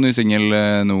slapp jo ny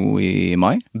single nå i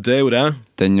mai. Det gjorde jeg.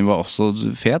 Den var også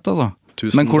fet, altså.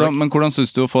 Men hvordan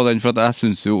synes du å få den? For jeg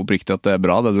synes jo oppriktig at det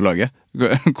bra det du lager.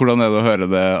 Hvordan det å høre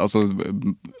det? Altså,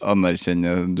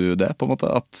 anerkjenner du det på en måte?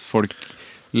 At folk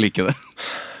liker det?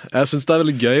 Jeg synes det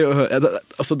veldig gøy å høre.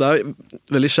 Altså, det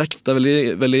veldig kjekt. Det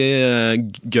veldig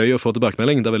gøy å få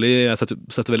tilbakemelding. Jeg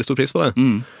setter veldig stor pris på det.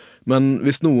 Men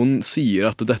hvis noen sier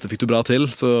at dette fikk du bra til,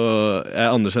 så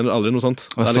jeg anerkjenner aldri noe sånt.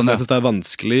 Jeg synes det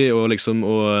vanskelig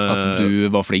at du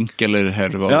var flink, eller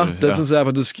ja, det synes jeg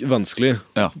faktisk vanskelig.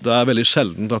 Ja. Det veldig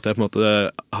sjeldent at jeg på en måte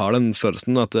har den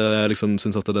følelsen at jeg liksom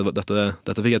synes at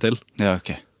dette fikk jeg til. Ja, ok.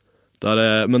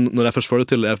 Men når jeg først får det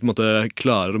til, jeg på en måte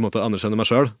klarer å anerkjenne meg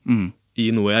selv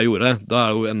i noe jeg gjorde, da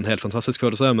det jo en helt fantastisk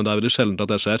følelse, men det veldig sjeldent at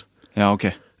det skjer. Ja, ok.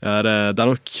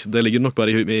 Det ligger nok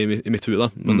bare i mitt huvud da,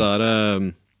 men det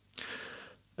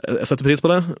jeg setter pris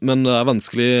på det, men det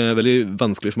veldig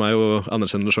vanskelig for meg å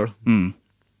anerkjenne det selv.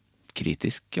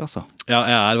 Kritisk, altså. Ja,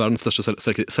 jeg verdens største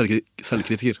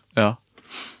selvkritiker. Ja.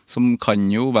 Som kan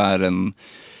jo være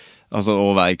altså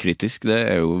å være kritisk,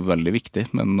 det jo veldig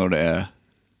viktig, men når det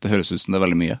høres ut som det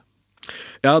veldig mye.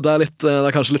 Ja, det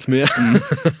kanskje litt mye.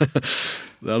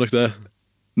 Det nok det.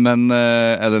 Men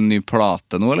det en ny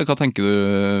plate nå, eller hva tenker du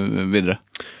videre?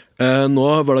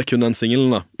 Nå var det kun en single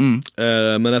da.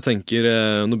 Men jeg tenker,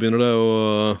 nå begynner det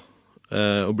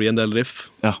å bli en del riff.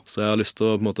 Ja. Så jeg har lyst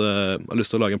til å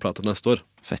lage en plate neste år.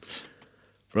 Fett.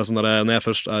 For det sånn der, når jeg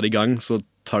først i gang, så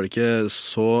tar det ikke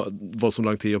så voldsomt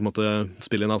lang tid å på en måte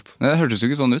spille inn alt. Det hørtes jo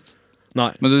ikke sånn ut.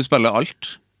 Nei. Men du spiller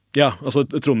alt? Ja, altså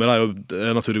trommer jo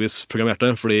naturligvis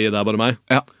programmerte, fordi det bare meg.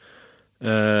 Ja.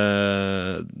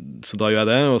 Så da gjør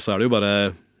jeg det, og så det jo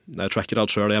bare, jeg tracker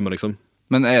alt selv hjemme liksom.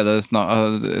 Men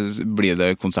blir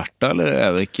det konserter,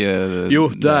 eller det ikke...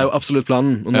 Jo, det jo absolutt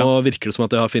planen, og nå virker det som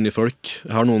at jeg har finnet folk.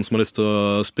 Jeg har noen som har lyst til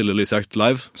å spille Lysjakt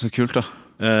live. Så kult da.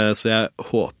 Så jeg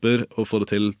håper å få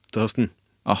det til høsten.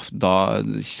 Da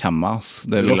kommer jeg, altså.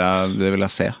 Det vil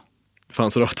jeg se. Faen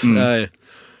så rått. Nei,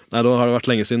 da har det vært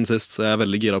lenge siden sist, så jeg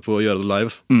veldig gira på å gjøre det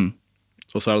live.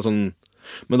 Og så det sånn...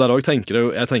 Men der også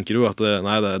jeg tenker jo at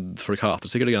folk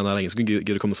hater sikkert det greiene. Det ingen som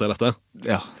gidder komme og se dette.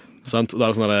 Ja. Sant? Det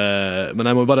sånn der, men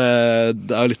jeg må bare,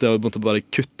 det jo litt det å bare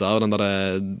kutte av den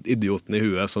der idioten i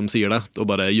huet som sier det, og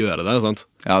bare gjøre det, sant?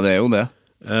 Ja, det jo det.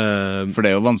 For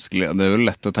det jo vanskelig, det jo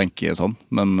lett å tenke sånn,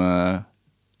 men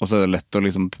også det lett å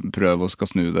liksom prøve å skal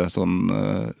snu det sånn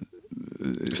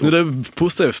Snu det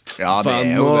positivt. Ja, det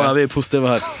faen, nå det. Vi positive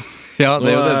her. Ja,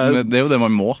 det jo det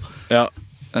man må. Ja.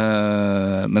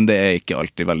 Men det ikke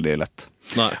alltid veldig lett.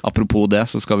 Nei. Apropos det,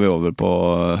 så skal vi over på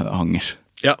hanger.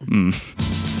 Ja.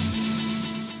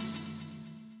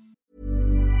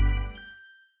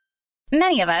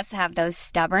 Many of us have those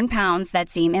stubborn pounds that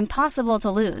seem impossible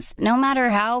to lose, no matter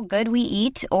how good we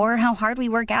eat or how hard we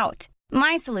work out.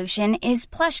 My solution is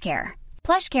PlushCare.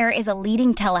 PlushCare is a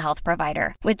leading telehealth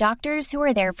provider with doctors who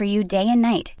are there for you day and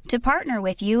night to partner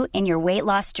with you in your weight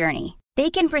loss journey. They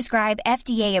can prescribe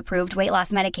FDA-approved weight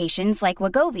loss medications like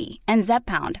Wegovy and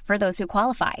Zepbound for those who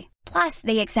qualify. Plus,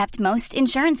 they accept most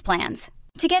insurance plans.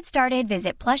 To get started,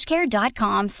 visit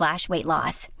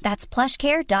plushcare.com/weightloss. That's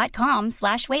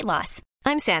plushcare.com/weightloss.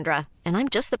 I'm Sandra, and I'm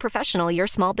just the professional your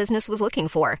small business was looking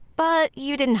for. But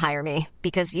you didn't hire me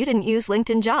because you didn't use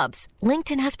LinkedIn Jobs.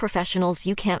 LinkedIn has professionals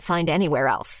you can't find anywhere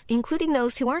else, including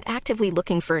those who aren't actively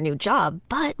looking for a new job,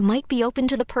 but might be open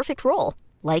to the perfect role,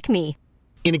 like me.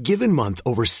 In a given month,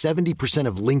 over 70%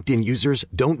 of LinkedIn users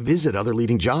don't visit other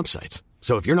leading job sites.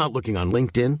 So if you're not looking on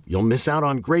LinkedIn, you'll miss out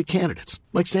on great candidates,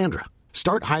 like Sandra.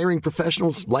 Start hiring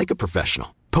professionals like a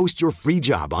professional. Post your free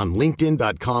job on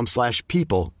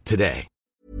linkedin.com/people today.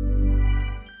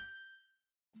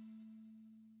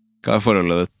 Hva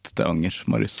forholdet ditt til anger,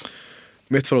 Marius?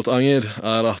 Mitt forhold til anger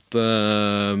at,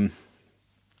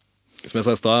 som jeg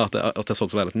sa I sted, at jeg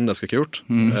solgte leiligheten, det skulle jeg ikke gjort.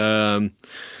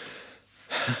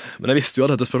 Men jeg visste jo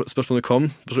at dette spørsmålet kom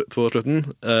på slutten.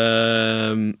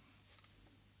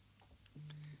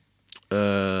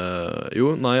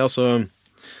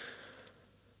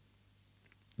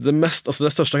 Altså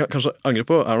det største jeg kanskje angrer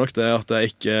på nok det at jeg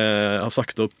ikke har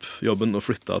sagt opp jobben og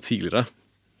flyttet tidligere.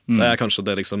 Det kanskje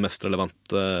det liksom mest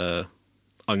relevante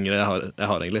angret jeg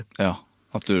har egentlig. Ja,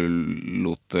 at du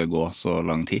lot det gå så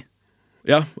lang tid.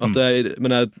 Ja,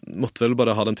 men jeg måtte vel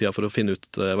bare ha den tiden for å finne ut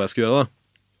hva jeg skulle gjøre da.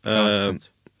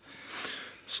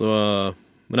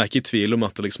 Men jeg ikke I tvil om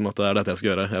at det dette jeg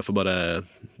skal gjøre. Jeg får bare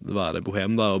være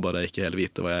bohem da, og bare ikke helt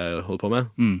vite hva jeg holder på med.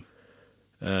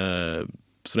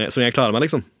 Så når jeg klarer meg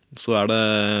liksom, så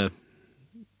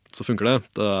funker det.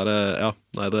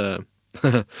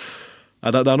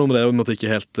 Det noe med det å måtte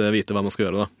ikke helt vite hva man skal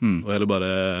gjøre da. Og heller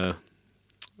bare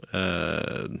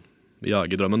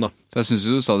jage drømmen da. For jeg synes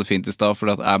du sa det fint I sted, for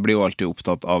jeg blir jo alltid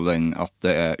opptatt av at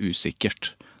det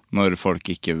usikkert. Når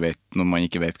man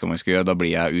ikke vet hva man skal gjøre, da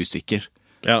blir jeg usikker.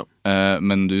 Ja.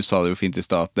 Men du sa det jo fint I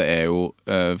sted at det jo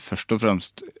først og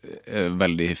fremst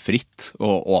veldig fritt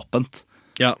og åpent.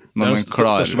 Ja, det den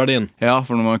største verdien. Ja,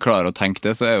 for når man klarer å tenke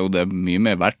det, så jo det mye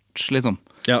mer verdt, liksom.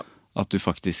 Ja. At du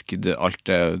faktisk, alt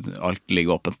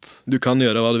ligger åpent. Du kan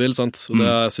gjøre hva du vil, sant? Og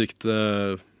det sykt, I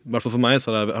hvert fall for meg,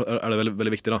 så det veldig,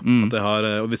 veldig viktig da. At jeg har,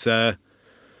 og hvis jeg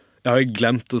har jo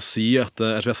glemt å si at,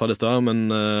 jeg tror jeg sa det I sted, men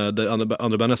det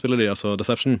andre bandet jeg spiller I, altså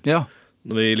Deception,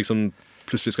 når vi liksom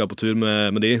plutselig skal på tur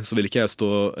med de, så vil ikke jeg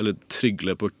stå eller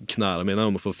trygle på knærne mine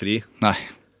om å få fri. Nei.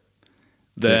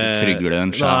 Trygler det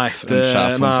en sjef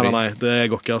om fri? Nei, det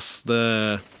går ikke, ass.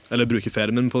 Eller bruke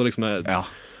ferien min på det, liksom.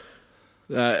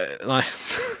 Nei.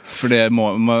 For det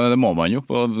må man jo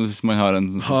på, hvis man har en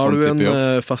sånn type jobb. Har du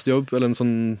en fast jobb, eller en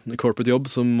sånn corporate jobb,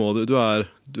 så må du har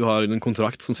en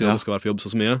kontrakt som sier at du skal være på jobb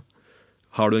så mye.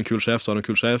 Har du en kul sjef, så har du en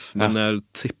kul sjef, men jeg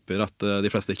tipper at de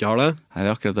fleste ikke har det. Nei,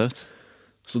 det akkurat det.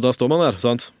 Så da står man der,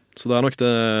 sant? Så det nok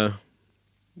det...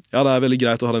 Ja, det veldig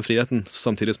greit å ha den friheten,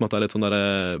 samtidig som at det litt sånn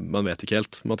der, man vet ikke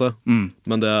helt, på en måte.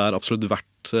 Men det absolutt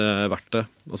verdt det,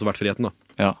 altså verdt friheten da.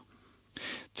 Ja.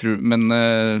 Men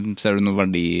ser du noe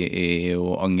verdi I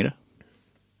å angre?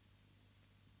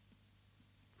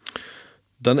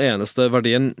 Den eneste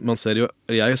verdien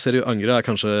jeg ser jo angre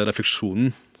kanskje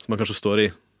refleksjonen som man kanskje står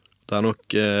I. Det nok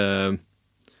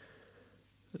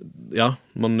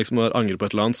man liksom har angret på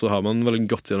et eller annet, så har man vel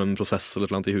gått gjennom en prosess eller et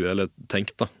eller annet I huet, eller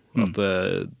tenkt da, at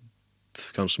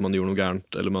kanskje man gjorde noe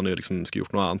gærent, eller man liksom skulle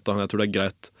gjort noe annet da. Jeg tror det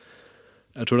greit.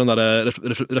 Jeg tror den der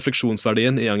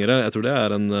refleksjonsverdien I angre, jeg tror det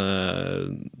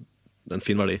en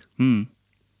fin verdi.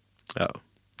 Ja.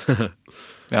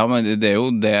 Ja, men det jo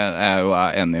det jeg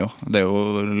enig I. Det jo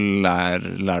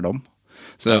lærdom.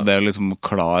 Så det liksom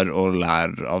klare å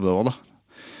lære av det også da.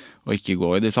 Og ikke gå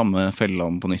I de samme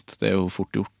fellene på nytt. Det jo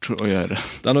fort gjort å gjøre.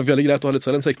 Det nok veldig greit å ha litt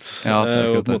selvinnsikt. Ja,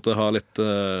 og på en måte ha litt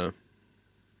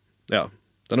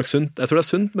det nok sunt. Jeg tror det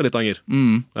sunt med litt anger.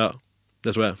 Ja,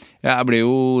 det tror jeg. Ja, jeg blir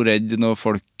jo redd når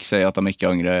folk sier at de ikke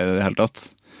angrer I det hele tatt.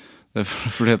 Det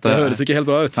høres ikke helt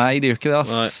bra ut. Nei, det gjør ikke det.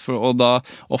 Og da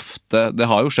ofte, det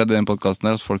har jo skjedd I den podcasten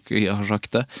her, at folk har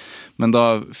sagt det, men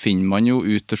da finner man jo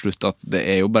ut til slutt at det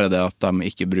jo bare det at de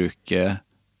ikke bruker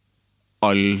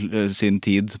all sin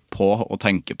tid på å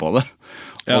tenke på det.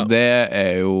 Og det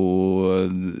jo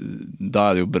da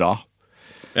det jo bra.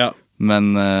 Ja.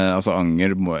 Men altså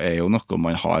anger jo noe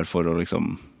man har for å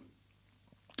liksom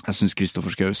jeg synes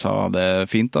Kristoffer Schau sa det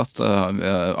fint at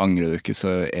angrer du ikke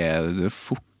så det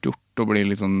fort gjort å bli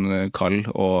litt sånn kald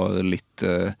og litt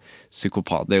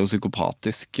psykopat. Det jo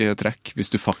psykopatisk trekk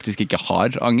hvis du faktisk ikke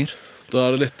har anger.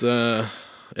 Da det litt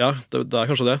ja, det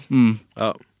kanskje det.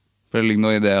 Ja. For det ligger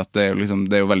noe I det at det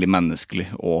jo veldig menneskelig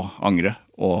å angre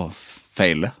og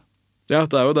feile. Ja,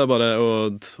 det jo det bare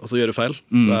å gjøre feil.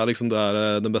 Det liksom det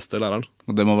den beste læreren.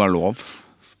 Og det må være lov.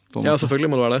 Ja, selvfølgelig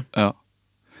må det være det. Ja.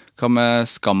 Hva med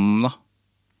skam da?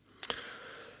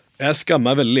 Jeg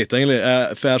skammer meg veldig lite egentlig.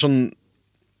 For jeg sånn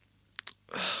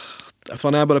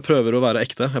Jeg bare prøver å være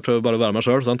ekte. Jeg prøver bare å være meg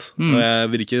selv, sant? Og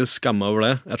jeg vil ikke skamme over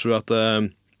det. Jeg tror at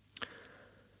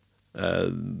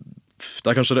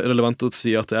det kanskje relevant å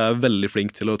si at jeg veldig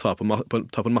flink til å ta på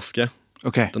en maske.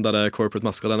 Okay. Den der corporate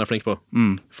maska, den jeg flink på.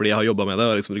 Fordi jeg har jobbet med det,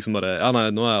 og liksom bare,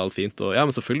 nå alt fint, og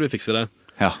men selvfølgelig fikser vi det.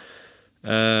 Ja.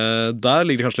 Der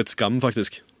ligger det kanskje litt skam,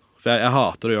 faktisk. For jeg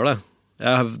hater å gjøre det.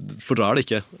 Jeg fordrar det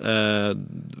ikke.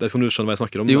 Vet ikke om du skjønner hva jeg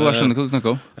snakker om? Jo, jeg skjønner hva du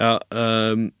snakker om. Ja,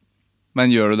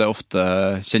 men gjør du det ofte?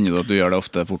 Kjenner du at du gjør det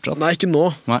ofte fortsatt? Nei, ikke nå.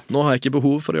 Nei. Nå har jeg ikke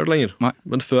behov for å gjøre det lenger. Nei.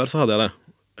 Men før så hadde jeg det.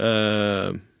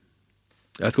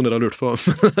 Jeg vet ikke om dere har lurt på.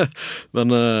 men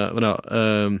ja.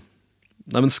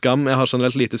 Nei, men skam, jeg har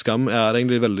generelt lite skam. Jeg er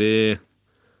egentlig veldig...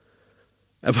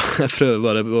 Jeg prøver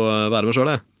bare å være meg selv,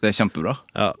 jeg. Det er kjempebra.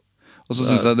 Ja. Og så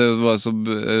synes jeg det var så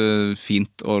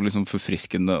fint og liksom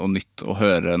forfriskende og nytt å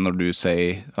høre når du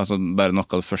sier, altså bare noe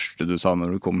av det første du sa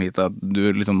når du kom hit, at du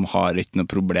liksom har ikke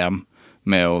noe problem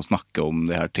med å snakke om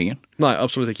de her tingene. Nei,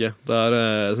 absolutt ikke.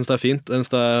 Jeg synes det er fint. Jeg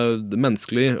synes det er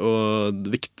menneskelig og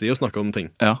viktig å snakke om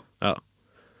ting. Ja.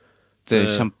 Det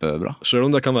er kjempebra. Selv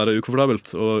om det kan være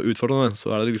ukomfortabelt og utfordrende,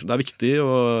 så er det viktig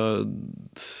å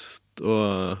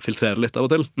filtrere litt av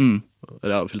og til.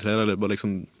 Ja, filtrere eller bare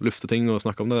liksom lufte ting og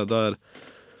snakke om det. Det er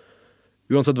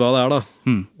uansett hva det er da.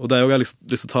 Og det er jo jeg har lyst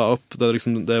til å ta opp, det er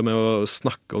liksom det med å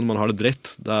snakke om når man har det dritt.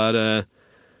 Det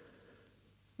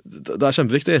er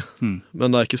kjempeviktig, men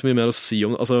det er ikke så mye mer å si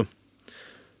om det. Altså,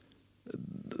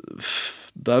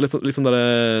 det er litt sånn der,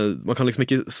 man kan liksom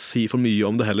ikke si for mye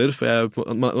om det heller, for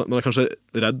man er kanskje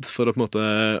redd for å på en måte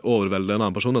overvelde en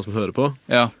annen person som hører på.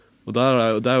 Ja. Og det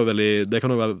er jo veldig, det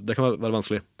kan være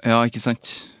vanskelig. Ja, ikke sant?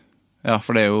 Ja,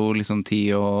 for det er jo liksom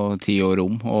tid og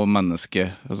rom, og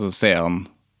menneske, altså ser han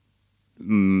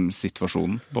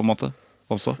situasjonen på en måte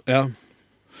også. Ja.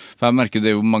 For jeg merker det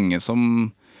er jo mange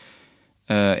som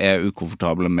er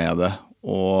ukomfortable med det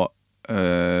og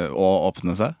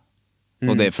åpne seg.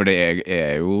 Og for det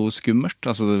er jo skummelt,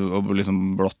 altså å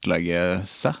liksom blottlegge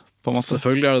seg på en måte.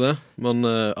 Selvfølgelig er det det, men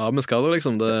vi skal det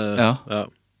liksom. Ja.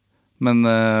 Men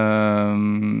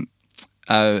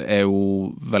jeg er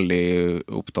jo veldig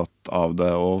opptatt av det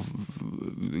og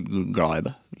glad i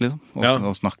det, liksom.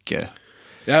 Og snakke.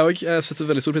 Jeg setter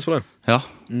veldig stor pris på det. Ja.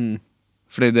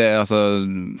 Fordi det er altså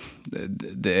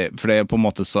for det er på en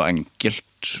måte så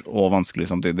enkelt og vanskelig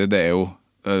samtidig. Det er jo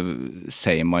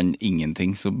sier man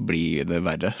ingenting, så blir det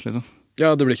verre, liksom.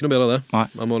 Ja, det blir ikke noe bedre av det. Nei.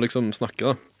 Man må liksom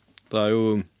snakke, da. Det er jo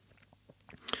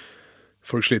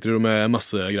folk sliter jo med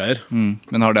masse greier.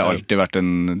 Men har det alltid vært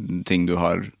en ting du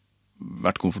har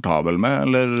vært komfortabel med,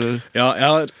 eller?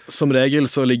 Ja, som regel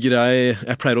så ligger jeg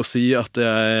pleier å si at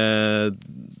jeg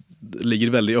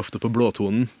ligger veldig ofte på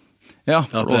blåtonen. Ja,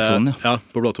 blåtonen, ja. Ja,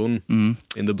 på blåtonen.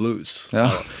 In the blues.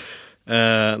 Ja.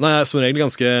 Nei, jeg er som regel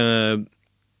ganske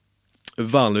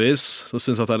vanligvis så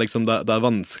synes jeg at det er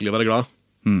vanskelig å være glad.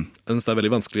 Jeg synes det er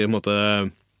veldig vanskelig på en måte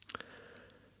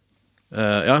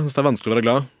jeg synes det er vanskelig å være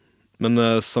glad, men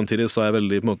samtidig så er jeg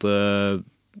veldig på en måte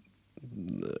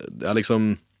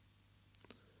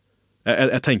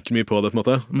jeg tenker mye på det på en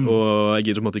måte, og jeg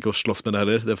gidder på en måte ikke å slåss med det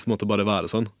heller. Det får på en måte bare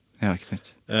være sånn. Ja, ikke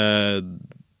sant.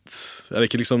 Jeg vil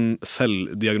ikke liksom selv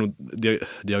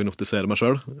diagnostisere meg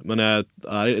selv, men jeg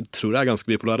tror jeg er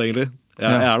ganske bipolar egentlig.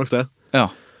 Jeg er nok det.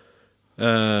 Ja.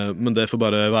 Men det får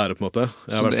bare være på en måte.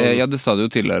 Det sa du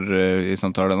jo tidligere i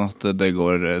samtalen, at det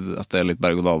er litt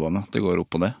berg-og-dal-bane, at det går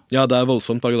opp på det. Ja, det er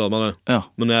voldsomt berg-og-dal-bane. Ja.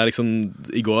 Men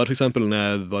i går for eksempel, når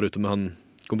jeg var ute med han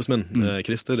kompisen min,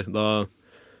 Christer,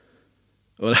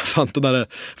 og jeg fant det der,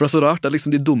 for det er så rart, det er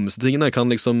liksom de dummeste tingene kan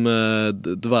liksom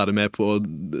være med på å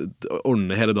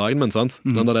ordne hele dagen, men sant?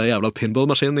 Den der jævla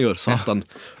pinballmaskinen i går, satan,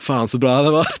 faen så bra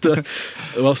det var. Det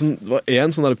var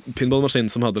en sånn der pinballmaskin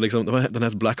som hadde liksom, den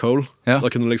het Black Hole. Da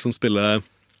kunne du liksom spille,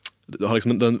 du har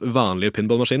liksom den vanlige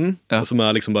pinballmaskinen, som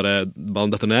er liksom bare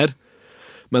ballen detter ned.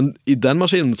 Men i den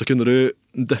maskinen så kunne du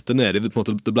dette ned i på en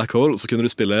måte The Black Hole, og så kunne du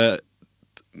spille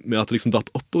med at det liksom datt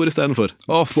oppover i stedet for.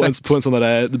 På en sånn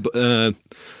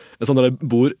der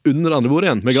bord under andre bord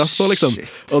igjen, med glass på, liksom.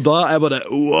 Shit. Og da er jeg bare,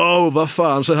 wow, hva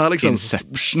faen skjer her, liksom?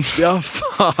 Inception. Ja,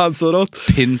 faen, så rått.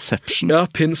 Pinception. Ja,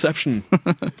 Pinception.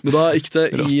 Men da gikk det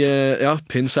i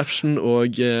Pinception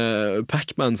og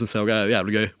Pac-Man, synes jeg også er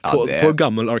jævlig gøy. På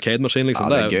gammel arcade-maskin,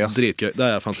 liksom. Det er gøy, dritgøy. Det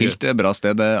er fantastisk gøy. Tilt er bra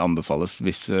sted, det anbefales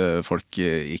hvis folk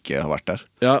ikke har vært der.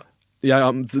 Ja.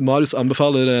 Marius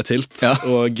anbefaler Tilt,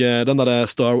 og den der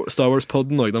Star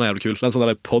Wars-podden også, den er jævlig kul. Det er en sånn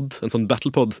der pod, en sånn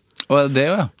battle-pod. Det er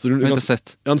jo, ja. Så du kan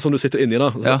sett. Ja, som du sitter inni da.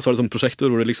 Så er det sånn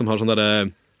prosjektor hvor du liksom har sånn der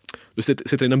Du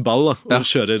sitter inn en ball da, og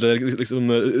kjører liksom,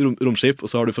 romskip, og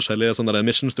så har du forskjellige sånne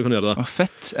missions du kan gjøre da.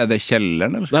 Fett. Det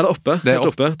kjelleren, eller? Nei, det oppe. Helt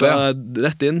oppe. Det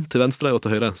rett inn, til venstre og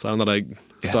til høyre. Så den der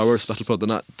Star Wars Battle Pod.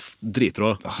 Den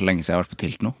dritrå. Lenge siden jeg har vært på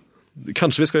Tilt nå.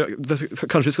 Kanskje vi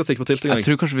skal stikke på Tilt en gang. Jeg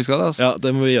tror kanskje vi skal det, altså. Ja,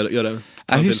 det må vi gjøre.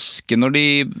 Jeg husker når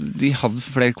de hadde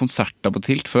flere konserter på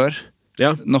Tilt før.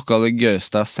 Noe av det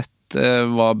gøyeste jeg har sett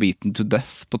var Beaten to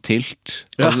Death på Tilt.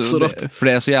 Så rått. For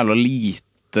det så jævla lite.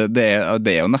 Det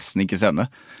er jo nesten ikke scene.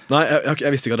 Nei,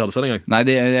 jeg visste ikke at de hadde scene engang. Nei,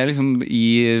 det er liksom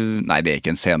Nei, det er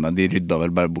ikke en scene. De rydda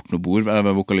vel bare bort noe bord.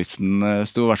 Vokalisten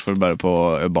sto i hvert fall bare på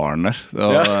baren der. Det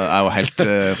var helt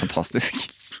fantastisk.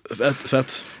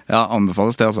 Fett. Ja,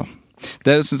 anbefales det, altså.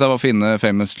 Det synes jeg var fine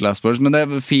Famous Last Words, men det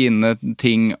er fine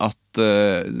ting at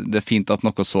det er fint at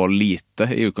noe så lite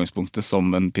i utgangspunktet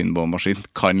som en pinballmaskin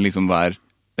kan liksom være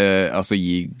altså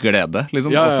gi glede,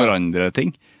 liksom, og forandre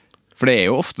ting. For det er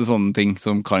jo ofte sånne ting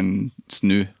som kan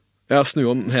snu. Ja, snu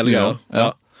om hele greia.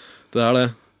 Ja, det er det.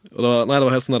 Og det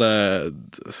var helt sånn at jeg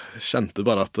kjente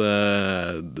bare at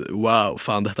wow,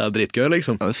 faen, dette er dritgøy,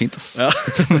 liksom. Ja, det er fint, ass. Ja.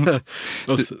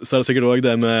 Og så er det sikkert også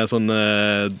det med sånn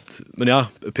men ja,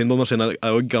 pinballmaskinen er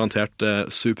jo garantert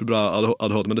superbra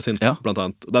ADHD-medisin, blant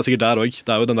annet. Det er sikkert der også.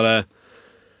 Det er jo den der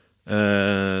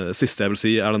siste jeg vil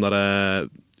si er den der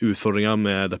utfordringen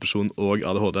med depresjon og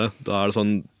ADHD. Da er det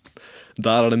sånn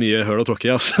der er det mye høl og tråkke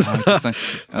i, altså. Ja, ikke sant.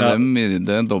 Ja,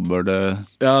 det er dobbelt...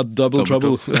 Ja, double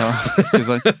trouble. Ja, ikke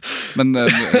sant. Men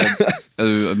er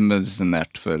du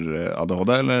medisinert for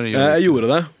ADHD, eller? Jeg gjorde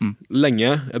det lenge.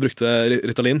 Jeg brukte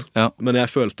Ritalin, men jeg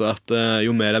følte at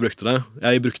jo mer jeg brukte det...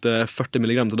 Jeg brukte 40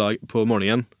 milligram til dag på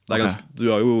morgenen. Det er ganske...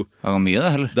 Du har jo... Det var mye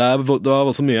det, eller? Det var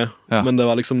voldsomt mye, men det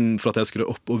var liksom for at jeg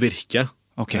skulle opp og virke.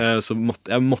 Så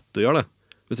jeg måtte gjøre det.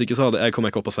 Hvis ikke så kom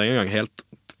jeg ikke opp av sengen en gang, helt...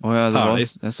 det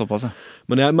er såpass, ja.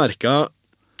 Men jeg merket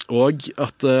også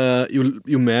at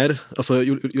jo mer, altså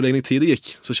jo lenger tid det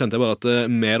gikk, så kjente jeg bare at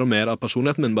mer og mer av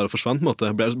personligheten min bare forsvant, på en måte.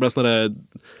 Jeg ble sånn der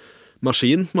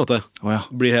maskin, på en måte.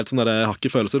 Blir helt sånn der hakk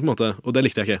i følelser, på en måte. Og det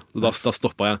likte jeg ikke. Da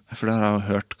stoppet jeg. For det har jeg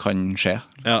hørt kan skje.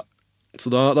 Ja.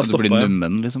 Så da stoppet jeg. Du blir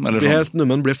nummen, liksom? Eller blir helt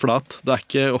nummen, blir flat. Det er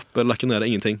ikke opp eller ikke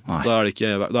nede, ingenting. Da er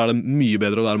det mye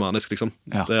bedre å være manisk, liksom.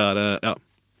 Det er, ja.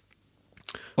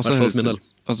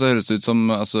 Og så høres det ut som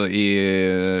altså,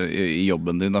 i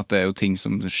jobben din at det er jo ting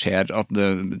som skjer, at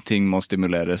ting må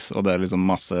stimuleres, og det er liksom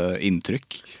masse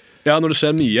inntrykk. Ja, når det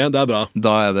skjer mye, det er bra.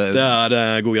 Da er det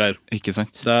er gode greier. Ikke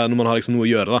sant? Det er når man har liksom noe å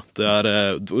gjøre, da. Det er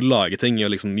å lage ting og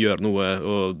liksom gjøre noe,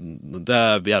 og det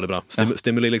er jævlig bra.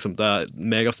 Stimuli, liksom. Det er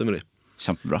megastimuli.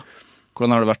 Kjempebra.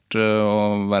 Hvordan har det vært å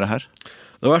være her?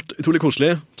 Det har vært utrolig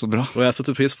koselig. Så bra. Og jeg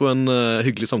setter pris på en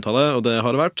hyggelig samtale, og det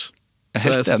har det vært. Så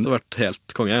jeg synes det har vært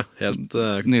helt konge. Helt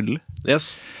nydelig.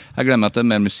 Yes. Jeg glemmer at det er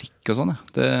mer musikk og sånn,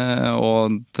 og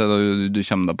til du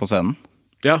kommer deg på scenen.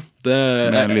 Ja,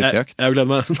 jeg gleder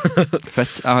meg.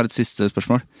 Fett. Jeg har et siste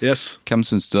spørsmål. Yes. Hvem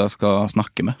synes du jeg skal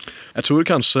snakke med? Jeg tror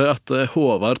kanskje at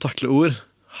Håvard Takle Ord,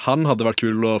 han hadde vært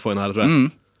kul å få inn her, tror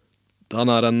jeg.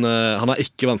 Han er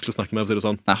ikke vanskelig å snakke med, for å si det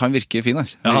sånn. Nei, han virker fin,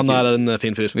 her. Ja, han er en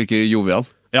fin fyr. Virker jovial.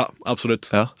 Ja, absolutt.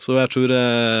 Ja. Så jeg tror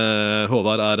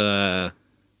Håvard er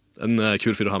en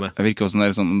kul fyr å ha med. Jeg virker også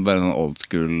bare en old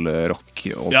school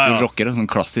rockere, sånn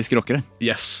klassisk rockere.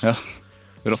 Yes. Ja.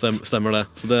 Stemmer det.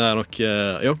 Så det er nok,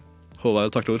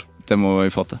 Håvard Takle Ord. Det må vi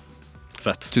få til.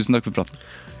 Fett. Tusen takk for praten.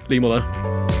 Like måte.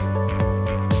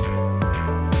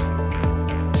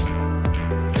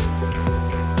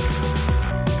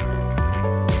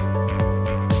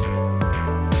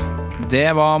 Det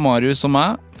var Marius og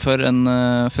meg for en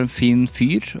fin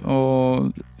fyr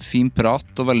og fin prat,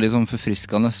 og veldig sånn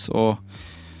forfriskende å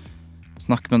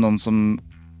snakke med noen som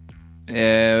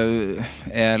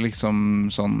er liksom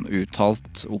sånn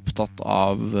uttalt opptatt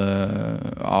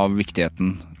av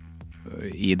viktigheten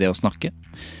i det å snakke.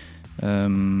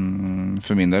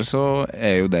 For min del så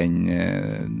er jo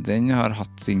den har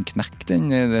hatt sin knekk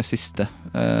det siste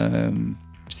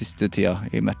tida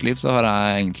i mitt liv, så har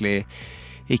jeg egentlig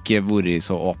ikke vært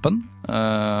så åpen,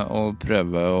 og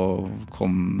prøve å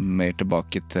komme mer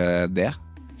tilbake til det,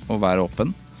 og være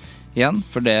åpen igjen,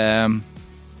 for det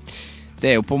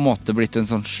er jo på en måte blitt en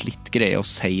sånn slitt greie å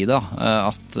si da,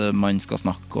 at man skal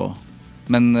snakke,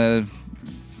 men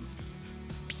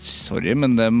sorry,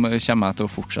 men det kommer jeg til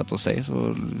å fortsette å si,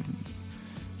 så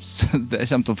jeg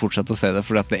kommer til å fortsette å si det,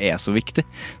 fordi at det er så viktig.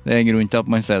 Det er en grunn til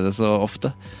at man sier det så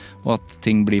ofte, og at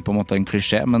ting blir på en måte en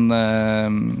klisjé, men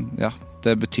ja,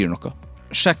 det betyr noe.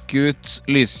 Sjekk ut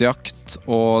Lysjakt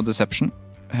og Deception.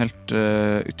 Helt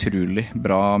utrolig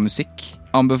bra musikk.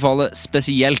 Anbefaler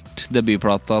spesielt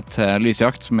debutplata til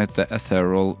Lysjakt, som heter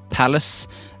Ethereal Palace.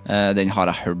 Den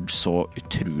har jeg hørt så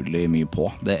utrolig mye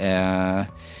på. Det er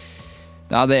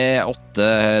Ja, det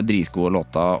 8 dritgode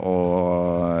låter,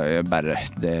 og bare,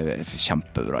 det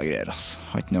kjempebra greier, altså.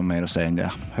 Har ikke noe mer å si enn det.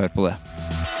 Hør på det.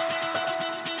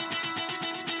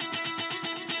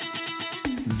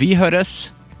 Vi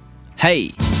høres.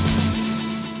 Hei!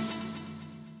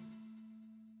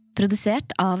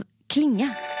 Produsert av Klinge.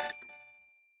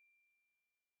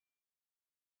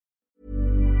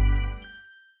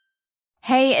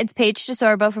 Hey, it's Paige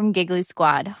DeSorbo from Giggly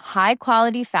Squad. High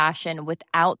quality fashion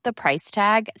without the price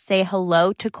tag. Say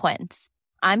hello to Quince.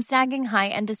 I'm snagging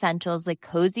high-end essentials like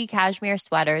cozy cashmere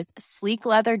sweaters, sleek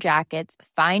leather jackets,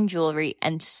 fine jewelry,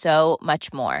 and so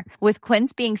much more. With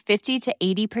Quince being 50 to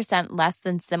 80% less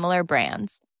than similar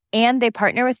brands. And they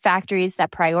partner with factories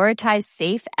that prioritize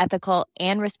safe, ethical,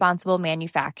 and responsible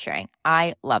manufacturing.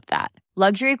 I love that.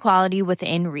 Luxury quality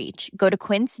within reach. Go to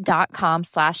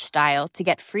quince.com/style to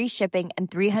get free shipping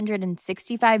and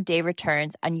 365-day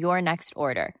returns on your next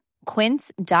order.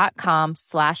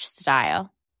 Quince.com/style.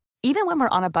 Even when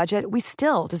we're on a budget, we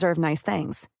still deserve nice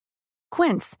things.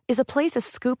 Quince is a place to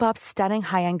scoop up stunning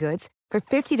high-end goods for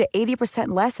 50 to 80%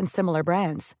 less than similar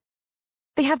brands.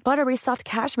 They have buttery soft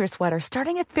cashmere sweaters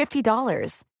starting at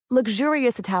 $50,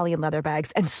 luxurious Italian leather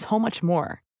bags, and so much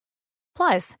more.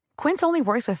 Plus, Quince only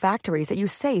works with factories that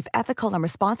use safe, ethical, and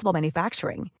responsible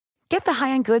manufacturing. Get the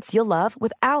high-end goods you'll love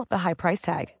without the high price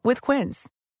tag with Quince.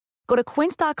 Go to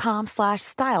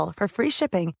quince.com/style for free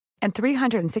shipping and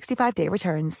 365-day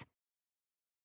returns.